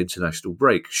during an international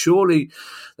break? Surely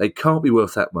they can't be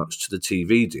worth that much to the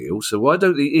TV deal. So why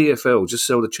don't the EFL just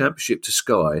sell the Championship to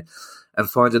Sky and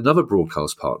find another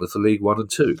broadcast partner for League One and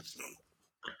Two?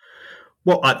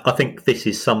 Well, I think this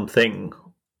is something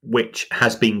which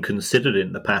has been considered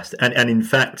in the past. And in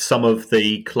fact, some of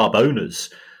the club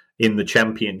owners in the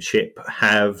Championship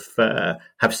have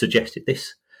suggested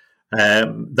this.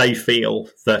 They feel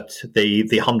that the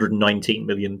 £119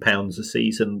 million a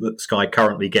season that Sky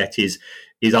currently get is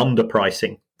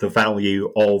underpricing the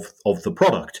value of the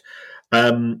product.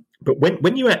 But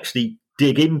when you actually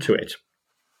dig into it,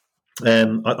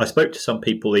 I spoke to some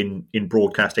people in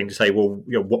broadcasting to say, well,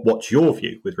 what's your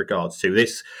view with regards to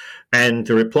this? And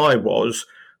the reply was,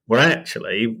 well,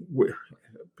 actually,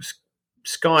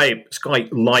 Sky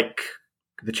like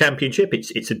the Championship.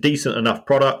 It's a decent enough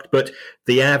product, but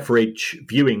the average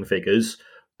viewing figures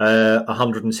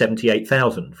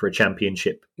 178,000 for a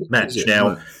Championship match.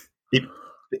 Now,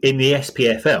 in the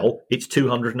SPFL, it's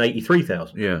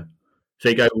 283,000. Yeah. So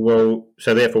you go, well,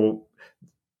 so therefore.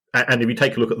 And if you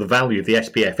take a look at the value of the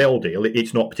SPFL deal,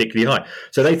 it's not particularly high.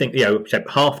 So they think,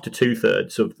 half to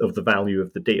 2/3 of the value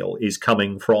of the deal is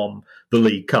coming from the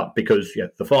League Cup because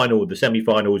the final, the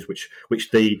semi-finals, which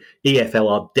the EFL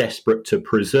are desperate to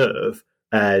preserve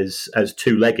as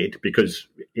two-legged because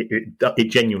it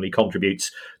genuinely contributes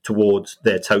towards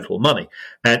their total money.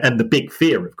 And the big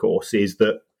fear, of course, is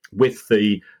that with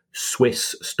the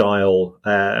Swiss-style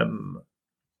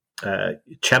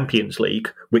Champions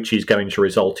League, which is going to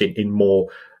result in more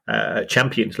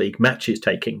Champions League matches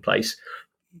taking place,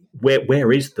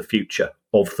 where is the future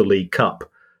of the League Cup?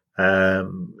 I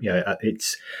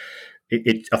think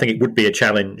it would be a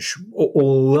challenge.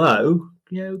 Although,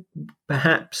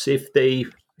 perhaps if the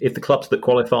clubs that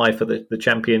qualify for the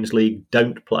Champions League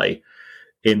don't play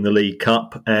in the League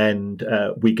Cup and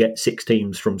we get 6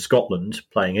 teams from Scotland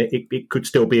playing it could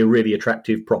still be a really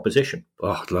attractive proposition.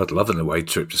 Oh, I'd love an away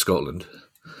trip to Scotland.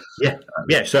 Yeah.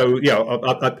 So,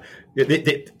 and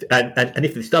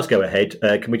if this does go ahead,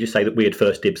 can we just say that we had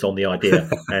first dibs on the idea?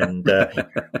 And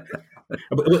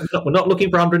we're not looking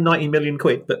for 190 million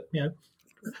quid, but,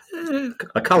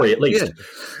 a curry at least.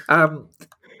 Yeah.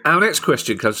 Our next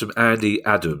question comes from Andy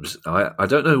Adams. I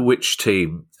don't know which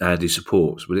team Andy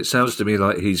supports, but it sounds to me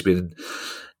like he's been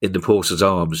in the Porter's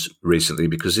arms recently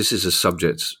because this is a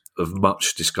subject of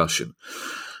much discussion.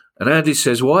 And Andy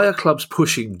says, why are clubs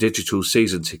pushing digital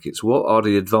season tickets? What are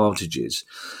the advantages?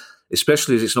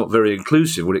 Especially as it's not very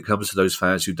inclusive when it comes to those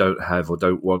fans who don't have or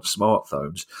don't want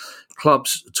smartphones.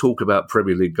 Clubs talk about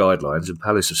Premier League guidelines, and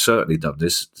Palace have certainly done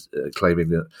this, claiming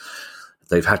that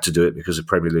they've had to do it because of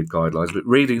Premier League guidelines. But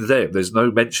reading them, there's no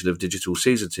mention of digital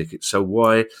season tickets. So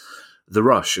why the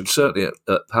rush? And certainly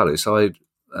at Palace, Kieran,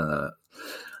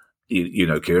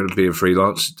 being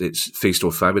freelance, it's feast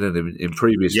or famine. And in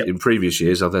previous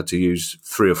years, I've had to use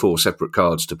 3 or 4 separate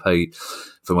cards to pay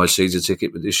for my season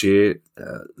ticket. But this year,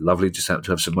 lovely, just happened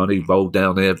to have some money, bowled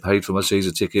down there, paid for my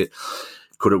season ticket.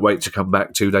 Couldn't wait to come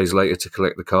back 2 days later to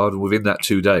collect the card. And within that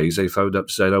 2 days, they phoned up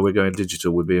to say, no, we're going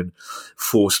digital. We're being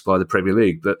forced by the Premier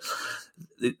League. But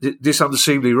this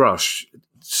unseemly rush,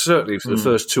 certainly for the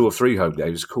first 2 or 3 home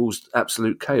games, caused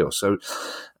absolute chaos. And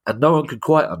no one could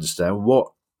quite understand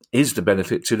what is the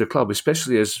benefit to the club,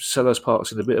 especially as Selhurst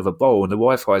Park's in a bit of a bowl and the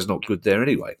Wi-Fi is not good there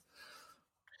anyway.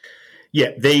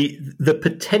 Yeah, the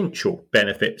potential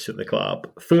benefits of the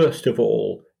club, first of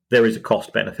all, there is a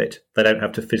cost benefit. They don't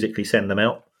have to physically send them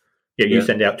out. You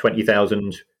send out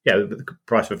 20,000, the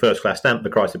price of a first-class stamp, the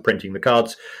price of printing the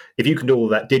cards. If you can do all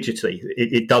that digitally,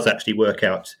 it does actually work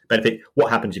out benefit. What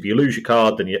happens if you lose your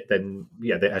card? Then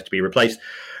that has to be replaced.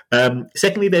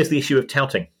 Secondly, there's the issue of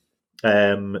touting.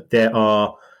 There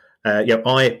are,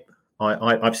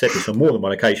 I've said this on more than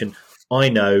one occasion. I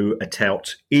know a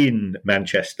tout in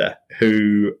Manchester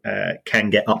who can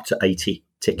get up to 80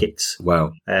 tickets.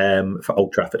 Wow. For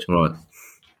Old Trafford. Right.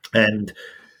 And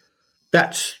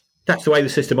that's the way the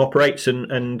system operates.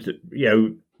 And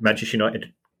Manchester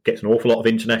United gets an awful lot of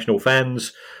international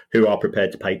fans who are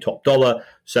prepared to pay top dollar.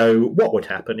 So what would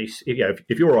happen is,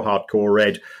 if you're a hardcore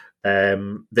Red,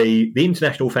 the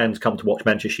international fans come to watch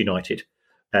Manchester United.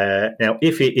 Now,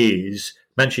 if it is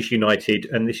Manchester United,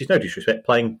 and this is no disrespect,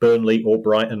 playing Burnley or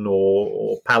Brighton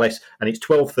or Palace, and it's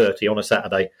 12:30 on a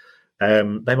Saturday,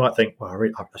 they might think, well, I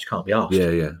just can't be asked.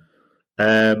 Yeah.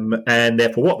 And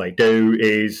therefore what they do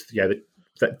is,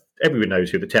 that everyone knows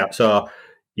who the touts are.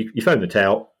 You phone the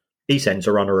tout, he sends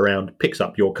a runner around, picks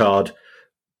up your card,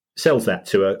 sells that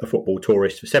to a football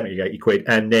tourist for 70, 80 quid,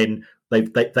 and then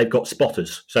they've got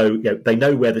spotters, so they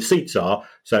know where the seats are.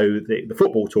 So the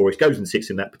football tourist goes and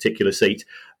sits in that particular seat,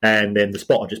 and then the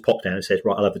spotter just pops down and says,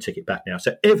 "Right, I'll have the ticket back now."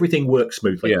 So everything works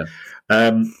smoothly.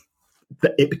 Yeah.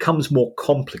 It becomes more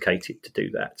complicated to do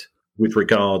that with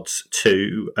regards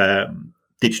to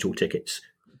digital tickets.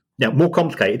 Now, more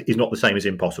complicated is not the same as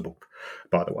impossible,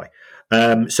 by the way.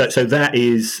 So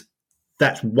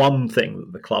that's one thing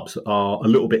that the clubs are a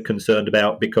little bit concerned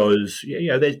about, because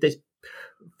there's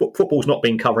football's not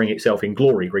been covering itself in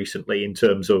glory recently in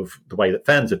terms of the way that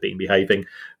fans have been behaving,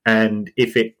 and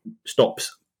if it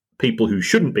stops people who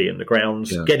shouldn't be in the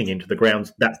grounds getting into the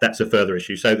grounds, that's a further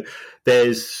issue. So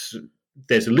there's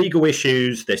legal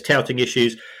issues, there's touting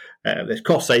issues, there's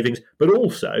cost savings, but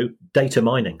also data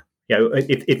mining.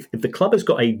 If the club has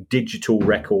got a digital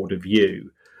record of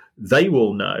you, they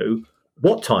will know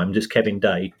what time does Kevin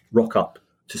Day rock up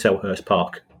to Selhurst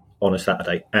Park on a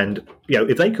Saturday. And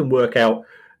if they can work out,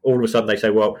 all of a sudden they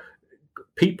say, well,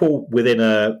 people within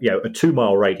a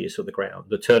 2-mile radius of the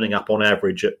ground are turning up on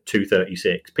average at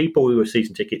 2:36. People who have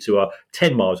season tickets who are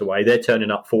 10 miles away, they're turning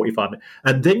up 45 minutes.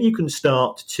 And then you can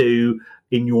start to,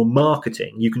 in your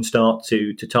marketing, you can start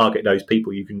to target those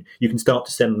people. You can start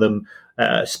to send them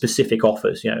specific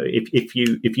offers. If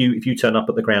you turn up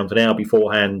at the ground an hour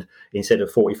beforehand instead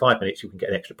of 45 minutes, you can get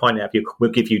an extra pint out of you.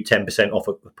 We'll give you 10% off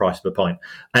of the price of a pint,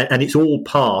 and it's all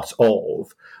part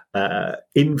of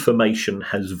information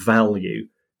has value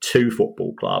to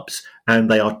football clubs, and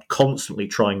they are constantly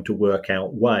trying to work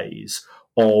out ways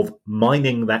of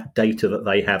mining that data that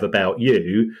they have about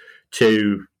you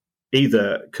to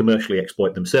either commercially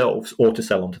exploit themselves or to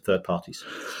sell on to third parties.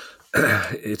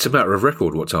 It's a matter of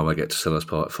record what time I get to Selhurst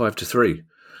Park, 5 to 3.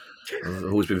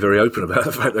 I've always been very open about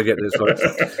the fact I get this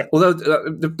time. Although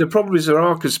the problem is there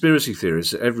are conspiracy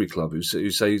theorists at every club who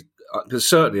say, because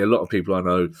certainly a lot of people I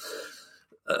know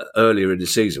earlier in the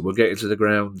season were getting to the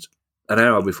ground an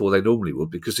hour before they normally would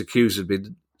because the queues had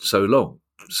been so long.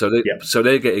 So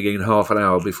they're getting in half an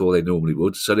hour before they normally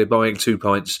would. So they're buying 2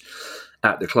 pints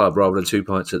at the club rather than 2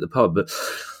 pints at the pub. But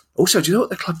also, do you know what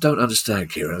the club don't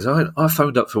understand, Kieran? I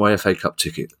phoned up for my FA Cup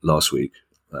ticket last week,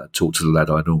 talked to the lad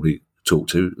I normally talk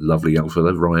to, lovely young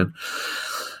fellow, Ryan,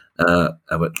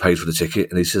 and paid for the ticket,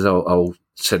 and he says, I'll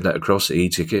send that across, the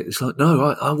e-ticket. It's like,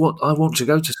 no, I want to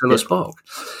go to Selhurst Park.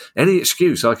 Any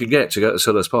excuse I can get to go to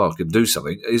Selhurst Park and do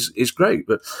something is great.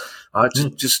 But I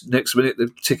just next minute the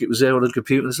ticket was there on the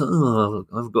computer, and it's like, oh,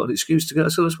 I haven't got an excuse to go to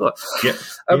Selhurst Park.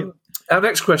 Our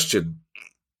next question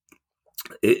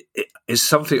it is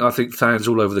something I think fans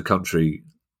all over the country,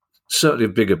 certainly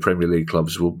bigger Premier League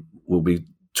clubs, will be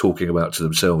talking about to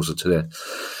themselves or to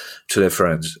their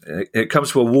friends. It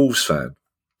comes from a Wolves fan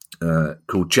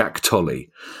called Jack Tolley,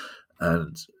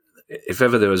 and if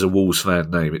ever there is a Wolves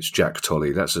fan name, it's Jack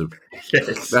Tolley. That's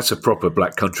a proper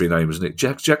Black Country name, isn't it?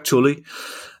 Jack Tolley.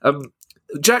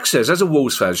 Jack says, as a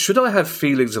Wolves fan, should I have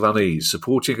feelings of unease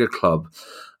supporting a club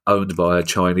owned by a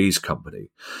Chinese company?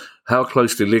 How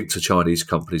closely linked are Chinese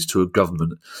companies to a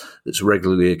government that's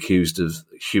regularly accused of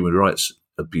human rights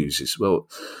abuses? Well,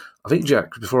 I think,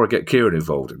 Jack, before I get Kieran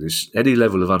involved in this, any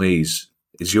level of unease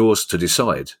is yours to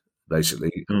decide,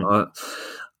 basically.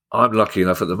 I'm lucky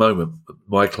enough at the moment,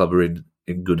 my club are in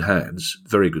good hands,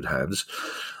 very good hands,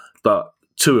 but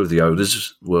 2 of the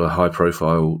owners were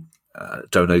high-profile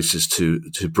donators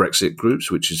to Brexit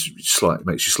groups, which is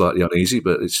makes you slightly uneasy,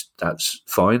 but that's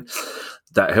fine.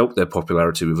 That helped their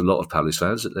popularity with a lot of Palace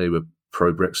fans, that they were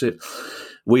pro-Brexit.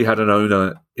 We had an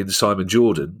owner in Simon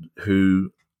Jordan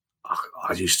who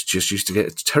I used to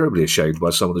get terribly ashamed by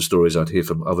some of the stories I'd hear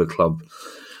from other club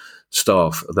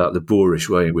staff about the boorish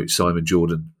way in which Simon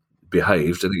Jordan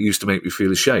behaved, and it used to make me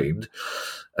feel ashamed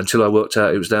until I worked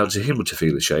out it was down to him to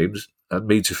feel ashamed and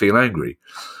me to feel angry,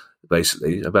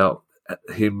 basically, about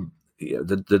him,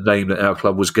 the name that our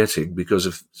club was getting because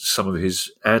of some of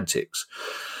his antics.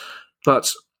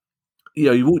 But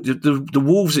the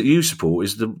Wolves that you support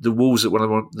is the Wolves that one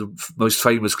of the most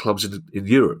famous clubs in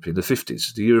Europe in the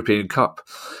 50s. The European Cup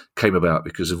came about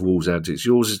because of Wolves antics.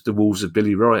 Yours is the Wolves of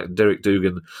Billy Wright and Derek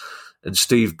Dougan and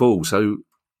Steve Bull. So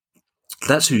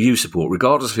that's who you support,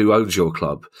 regardless of who owns your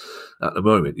club at the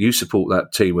moment. You support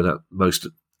that team with that most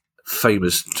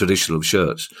famous traditional of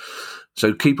shirts.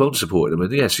 So keep on supporting them.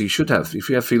 And yes, you should have. If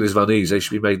you have feelings of unease, they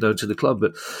should be made known to the club.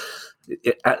 But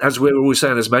as we're always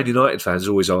saying, as Man United fans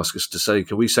always ask us to say,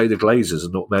 can we say the Glazers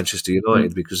and not Manchester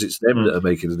United? Because it's them that are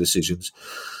making the decisions,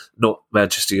 not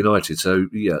Manchester United. So,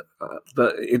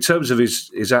 but in terms of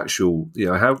his actual,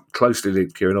 how closely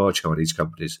linked, Kieran, are Chinese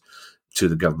companies to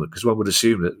the government? Because one would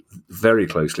assume that very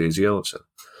closely is the answer.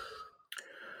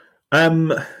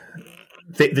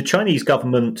 The Chinese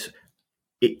government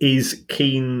is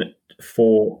keen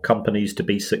for companies to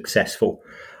be successful,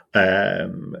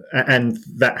 and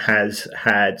that has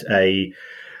had a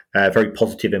very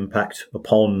positive impact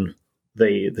upon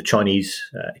the Chinese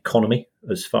economy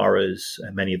as far as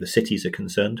many of the cities are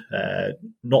concerned.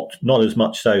 Not as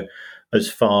much so as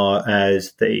far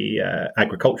as the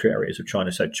agriculture areas of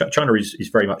China. So China is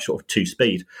very much sort of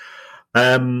two-speed.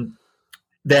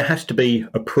 There has to be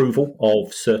approval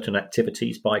of certain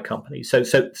activities by companies. So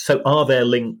are there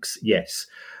links? Yes.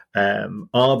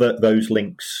 Are those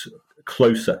links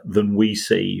closer than we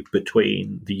see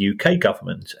between the UK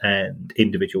government and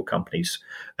individual companies?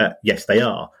 Yes, they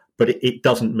are. But it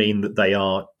doesn't mean that they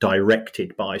are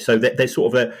directed by. So there's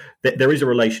sort of there is a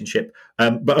relationship.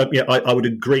 But I would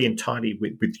agree entirely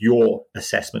with your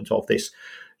assessment of this.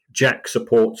 Jack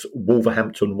supports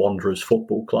Wolverhampton Wanderers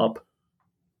Football Club.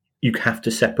 You have to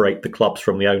separate the clubs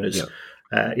from the owners.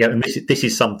 And this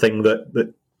is something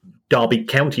that Derby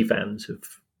County fans have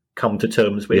come to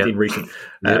terms with in recent.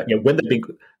 When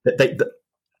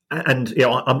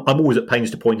I'm always at pains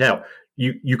to point out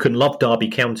you can love Derby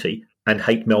County and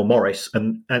hate Mel Morris,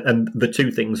 and the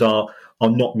two things are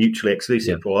not mutually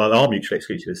exclusive, or are mutually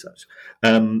exclusive as such.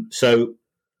 So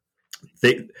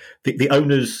the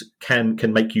owners can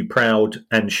make you proud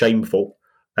and shameful.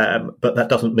 But that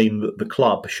doesn't mean that the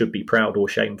club should be proud or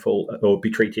shameful or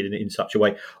be treated in such a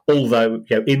way. Although,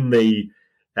 in the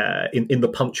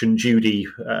Punch and Judy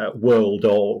world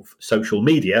of social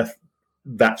media,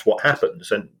 that's what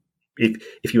happens. And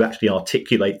if you actually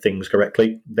articulate things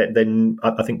correctly, then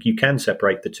I think you can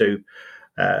separate the two,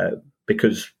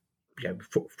 because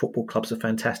football clubs are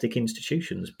fantastic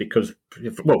institutions because,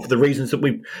 for the reasons that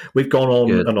we've gone on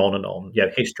and on and on.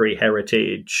 History,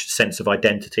 heritage, sense of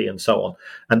identity, and so on.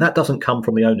 And that doesn't come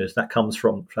from the owners. That comes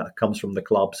from the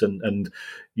clubs and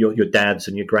your dads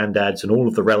and your granddads and all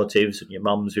of the relatives and your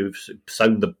mums who've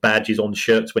sewn the badges on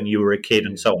shirts when you were a kid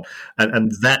and so on.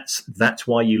 And that's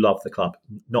why you love the club,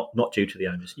 not due to the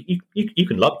owners. You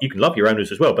can love your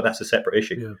owners as well, but that's a separate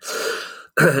issue.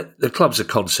 The club's a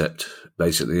concept,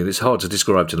 basically, and it's hard to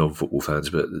describe to non-football fans,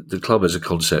 but the club as a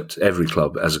concept, every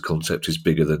club as a concept is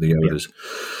bigger than the owners.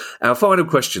 Yeah. Our final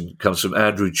question comes from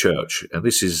Andrew Church, and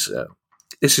this is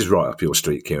right up your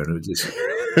street, Kieran.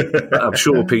 I'm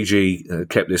sure PG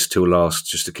kept this till last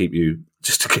just to keep you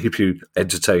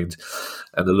entertained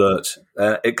and alert.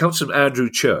 It comes from Andrew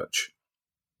Church,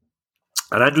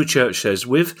 and Andrew Church says,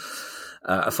 with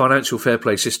a financial fair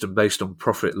play system based on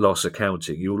profit-loss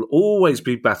accounting, you will always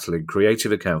be battling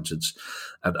creative accountants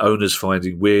and owners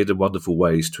finding weird and wonderful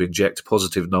ways to inject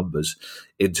positive numbers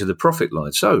into the profit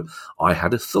line. So I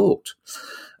had a thought.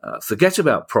 Forget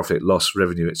about profit, loss,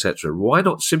 revenue, etc. Why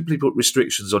not simply put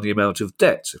restrictions on the amount of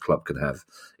debt a club can have?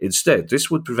 Instead,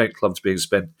 this would prevent clubs being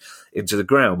spent into the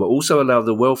ground, but also allow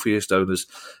the wealthiest owners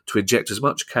to inject as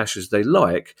much cash as they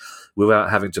like without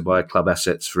having to buy club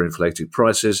assets for inflated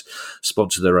prices,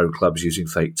 sponsor their own clubs using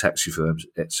fake taxi firms,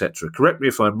 etc. Correct me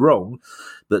if I'm wrong,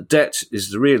 but debt is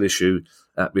the real issue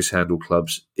at mishandled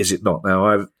clubs, is it not?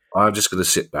 Now, I'm just going to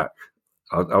sit back.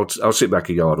 I'll sit back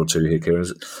a yard or two here, Kieran.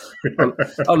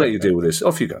 I'll let you deal with this.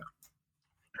 Off you go.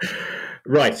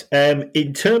 Right.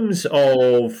 In terms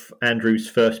of Andrew's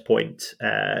first point,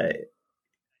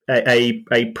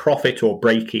 a profit or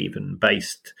break-even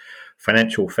based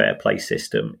financial fair play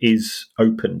system is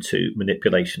open to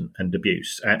manipulation and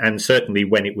abuse. And certainly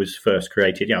when it was first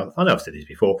created, I know I've said this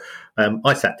before,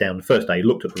 I sat down the first day,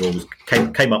 looked at the rules,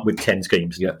 came up with 10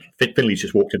 schemes. Yeah. Finley's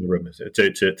just walked in the room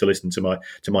to listen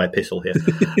to my epistle here.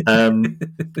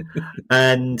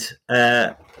 And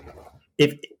I've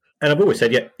always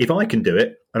said, if I can do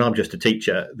it, and I'm just a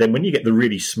teacher, then when you get the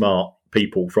really smart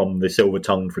people from the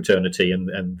silver-tongued fraternity and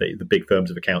the big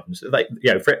firms of accountants,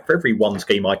 for every one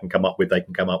scheme I can come up with, they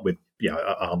can come up with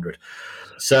 100.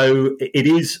 So it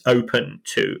is open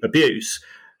to abuse.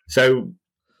 So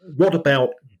what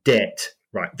about debt?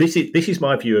 Right, this is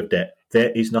my view of debt.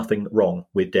 There is nothing wrong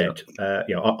with debt.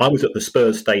 I was at the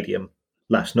Spurs Stadium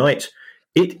last night.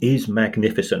 It is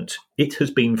magnificent. It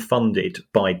has been funded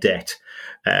by debt.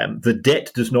 The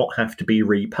debt does not have to be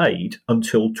repaid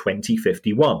until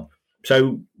 2051.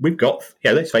 So we've got,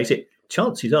 let's face it,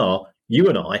 chances are you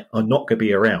and I are not going to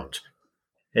be around.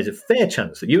 There's a fair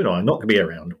chance that you and I are not going to be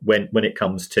around when it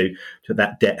comes to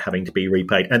that debt having to be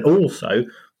repaid. And also,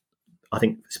 I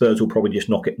think Spurs will probably just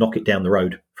knock it down the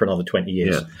road for another 20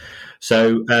 years. Yeah.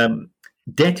 So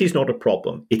debt is not a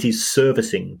problem. It is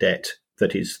servicing debt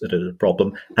that is a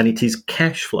problem. And it is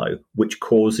cash flow which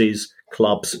causes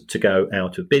clubs to go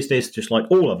out of business, just like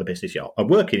all other business. I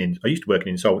used to work in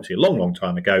insolvency a long, long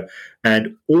time ago,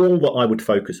 and all that I would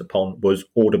focus upon was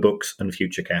order books and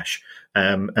future cash,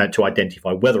 to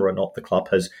identify whether or not the club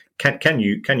can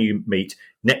you meet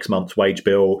next month's wage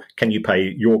bill, can you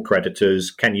pay your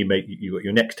creditors, can you meet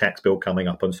your next tax bill coming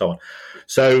up, and so on.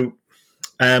 So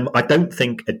I don't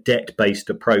think a debt-based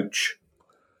approach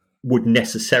would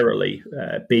necessarily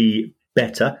be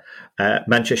better.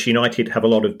 Manchester United have a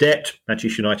lot of debt.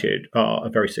 Manchester United are a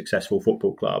very successful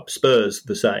football club. Spurs,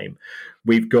 the same.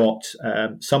 We've got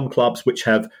some clubs which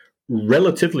have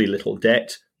relatively little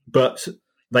debt, but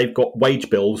they've got wage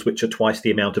bills which are twice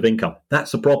the amount of income.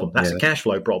 That's a problem. That's a cash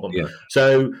flow problem. Yeah.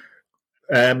 So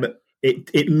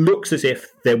it looks as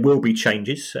if there will be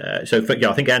changes. I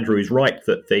think Andrew is right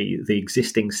that the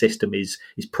existing system is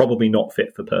probably not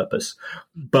fit for purpose.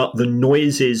 But the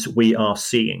noises we are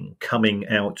seeing coming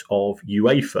out of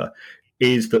UEFA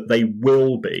is that they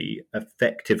will be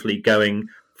effectively going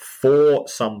for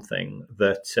something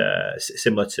that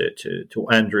similar to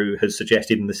what Andrew has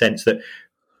suggested, in the sense that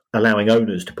allowing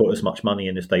owners to put as much money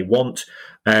in as they want.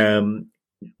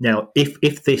 Now,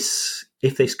 if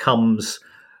this comes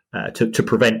to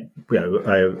prevent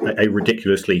a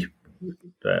ridiculously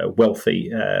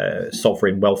wealthy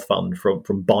sovereign wealth fund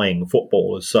from buying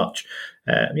football as such,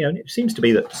 it seems to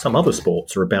be that some other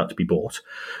sports are about to be bought,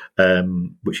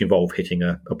 which involve hitting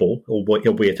a ball,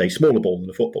 albeit a smaller ball than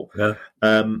a football. Yeah.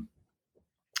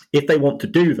 If they want to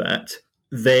do that,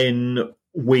 then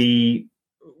we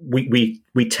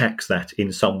tax that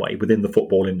in some way within the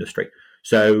football industry.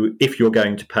 So if you're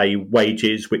going to pay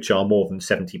wages which are more than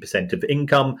 70% of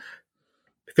income,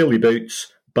 fill your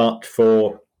boots, but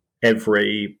for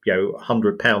every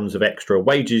 £100 of extra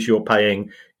wages you're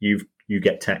paying, you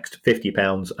get taxed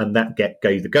 £50, and that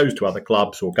either goes to other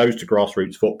clubs or goes to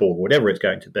grassroots football, or whatever it's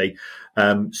going to be.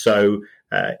 So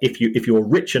if you're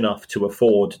rich enough to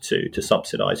afford to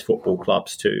subsidise football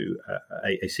clubs to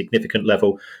a significant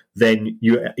level, then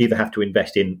you either have to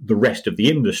invest in the rest of the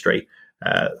industry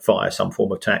via some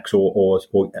form of tax, or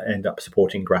end up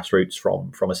supporting grassroots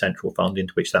from a central fund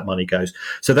into which that money goes.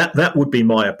 So that would be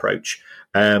my approach.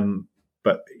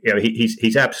 But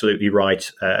he's absolutely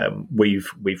right. We've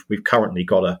currently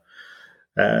got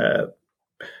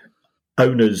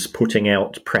owners putting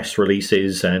out press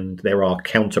releases, and there are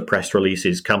counter press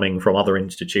releases coming from other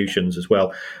institutions as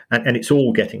well, and it's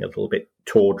all getting a little bit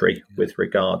tawdry with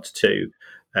regards to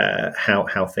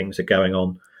how things are going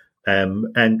on.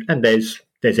 And there's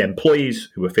employees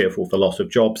who are fearful for loss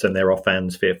of jobs, and there are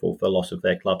fans fearful for the loss of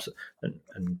their clubs,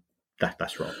 and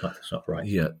that's wrong. That's not right.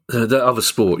 Yeah, the other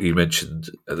sport you mentioned,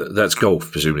 that's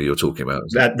golf. Presumably, you're talking about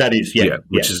that is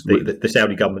which is the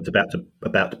Saudi government's about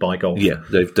to buy golf. Yeah,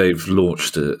 they've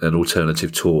launched an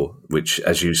alternative tour, which,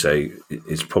 as you say,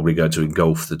 is probably going to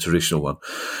engulf the traditional one.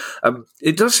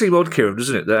 It does seem odd, Kieran,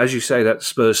 doesn't it? That, as you say, that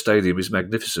Spurs stadium is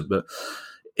magnificent, but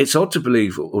it's odd to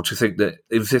believe or to think that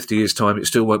in 50 years' time it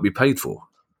still won't be paid for.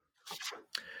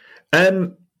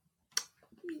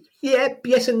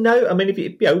 Yes and no. I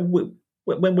mean,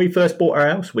 when we first bought our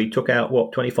house, we took out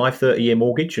 25, 30-year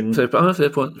mortgage, and fair point,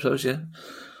 I suppose, yeah.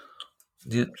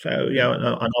 So and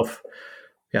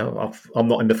I'm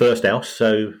not in the first house,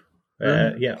 so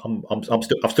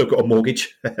I've still got a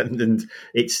mortgage, and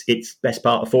it's best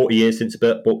part of 40 years since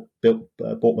I bought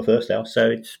my first house, so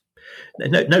it's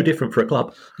no different for a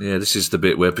club. Yeah, this is the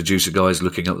bit where producer guy's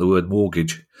looking up the word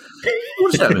mortgage.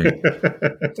 What does that mean?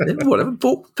 Whatever,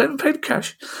 paid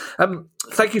cash.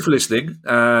 Thank you for listening.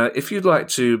 If you'd like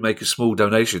to make a small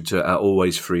donation to our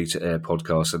always free to air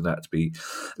podcast, and that'd be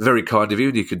very kind of you,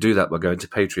 and you can do that by going to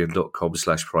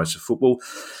patreon.com/priceoffootball.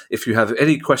 If you have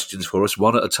any questions for us,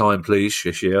 one at a time, please,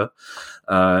 Shashir.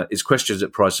 It's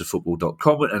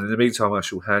questions@priceoffootball.com. And in the meantime, I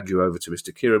shall hand you over to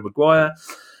Mr. Kieran Maguire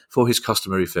for his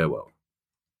customary farewell.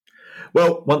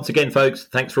 Well, once again, folks,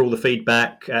 thanks for all the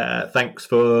feedback. Thanks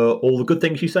for all the good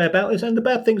things you say about us, and the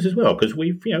bad things as well, because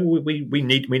we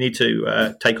need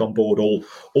to take on board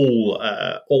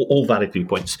all valid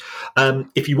viewpoints.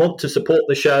 If you want to support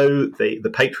the show, the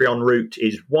Patreon route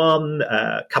is one.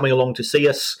 Coming along to see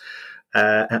us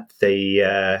at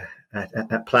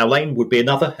Plough Lane would be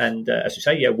another. And as you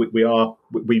say,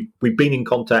 we've been in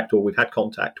contact, or we've had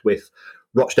contact with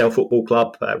Rochdale Football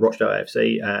Club, Rochdale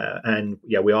AFC, and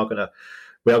we are going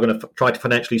to try to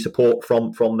financially support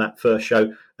from that first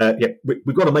show.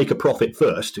 We've got to make a profit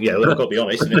first. Yeah, I've got to be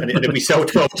honest. And if we sell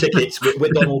 12 tickets,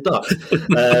 we're Donald Duck.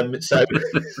 So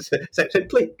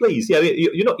please,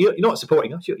 you're not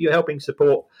supporting us. You're helping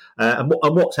support. And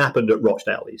what's happened at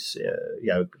Rochdale is,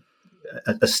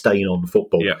 a stain on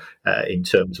football in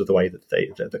terms of the way that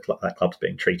that club's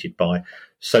being treated by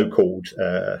so-called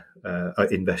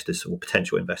investors or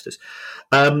potential investors.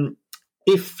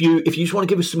 If you just want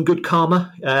to give us some good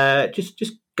karma,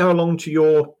 just go along to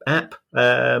your app,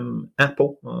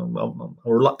 Apple. I'm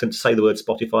reluctant to say the word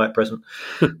Spotify at present.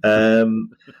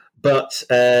 But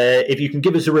if you can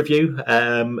give us a review,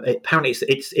 apparently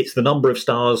it's the number of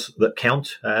stars that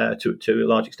count to a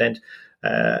large extent,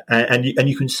 and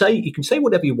you can say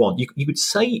whatever you want. You could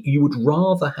say you would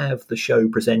rather have the show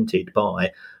presented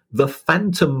by the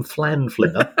Phantom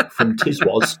Flanflinger from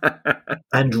Tiswas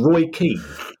and Roy Keane.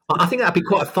 I think that'd be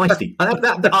quite feisty.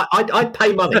 I'd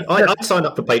pay money. I'd sign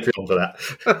up for Patreon for that.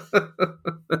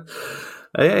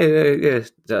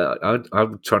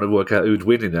 I'm trying to work out who'd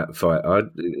win in that fight.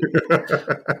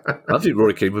 I think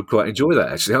Roy Keane would quite enjoy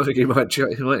that, actually. I think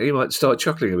he might start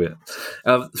chuckling a bit.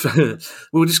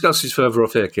 We'll discuss this further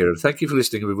off air, Kieran. Thank you for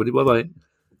listening, everybody. Bye-bye.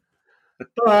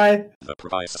 Bye. The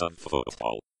price of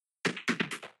football.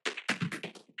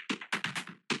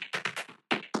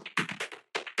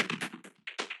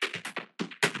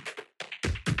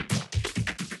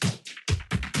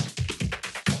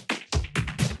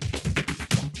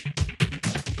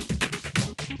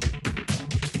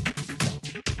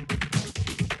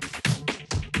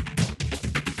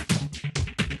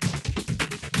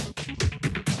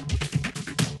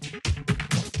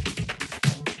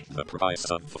 The price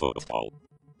of football.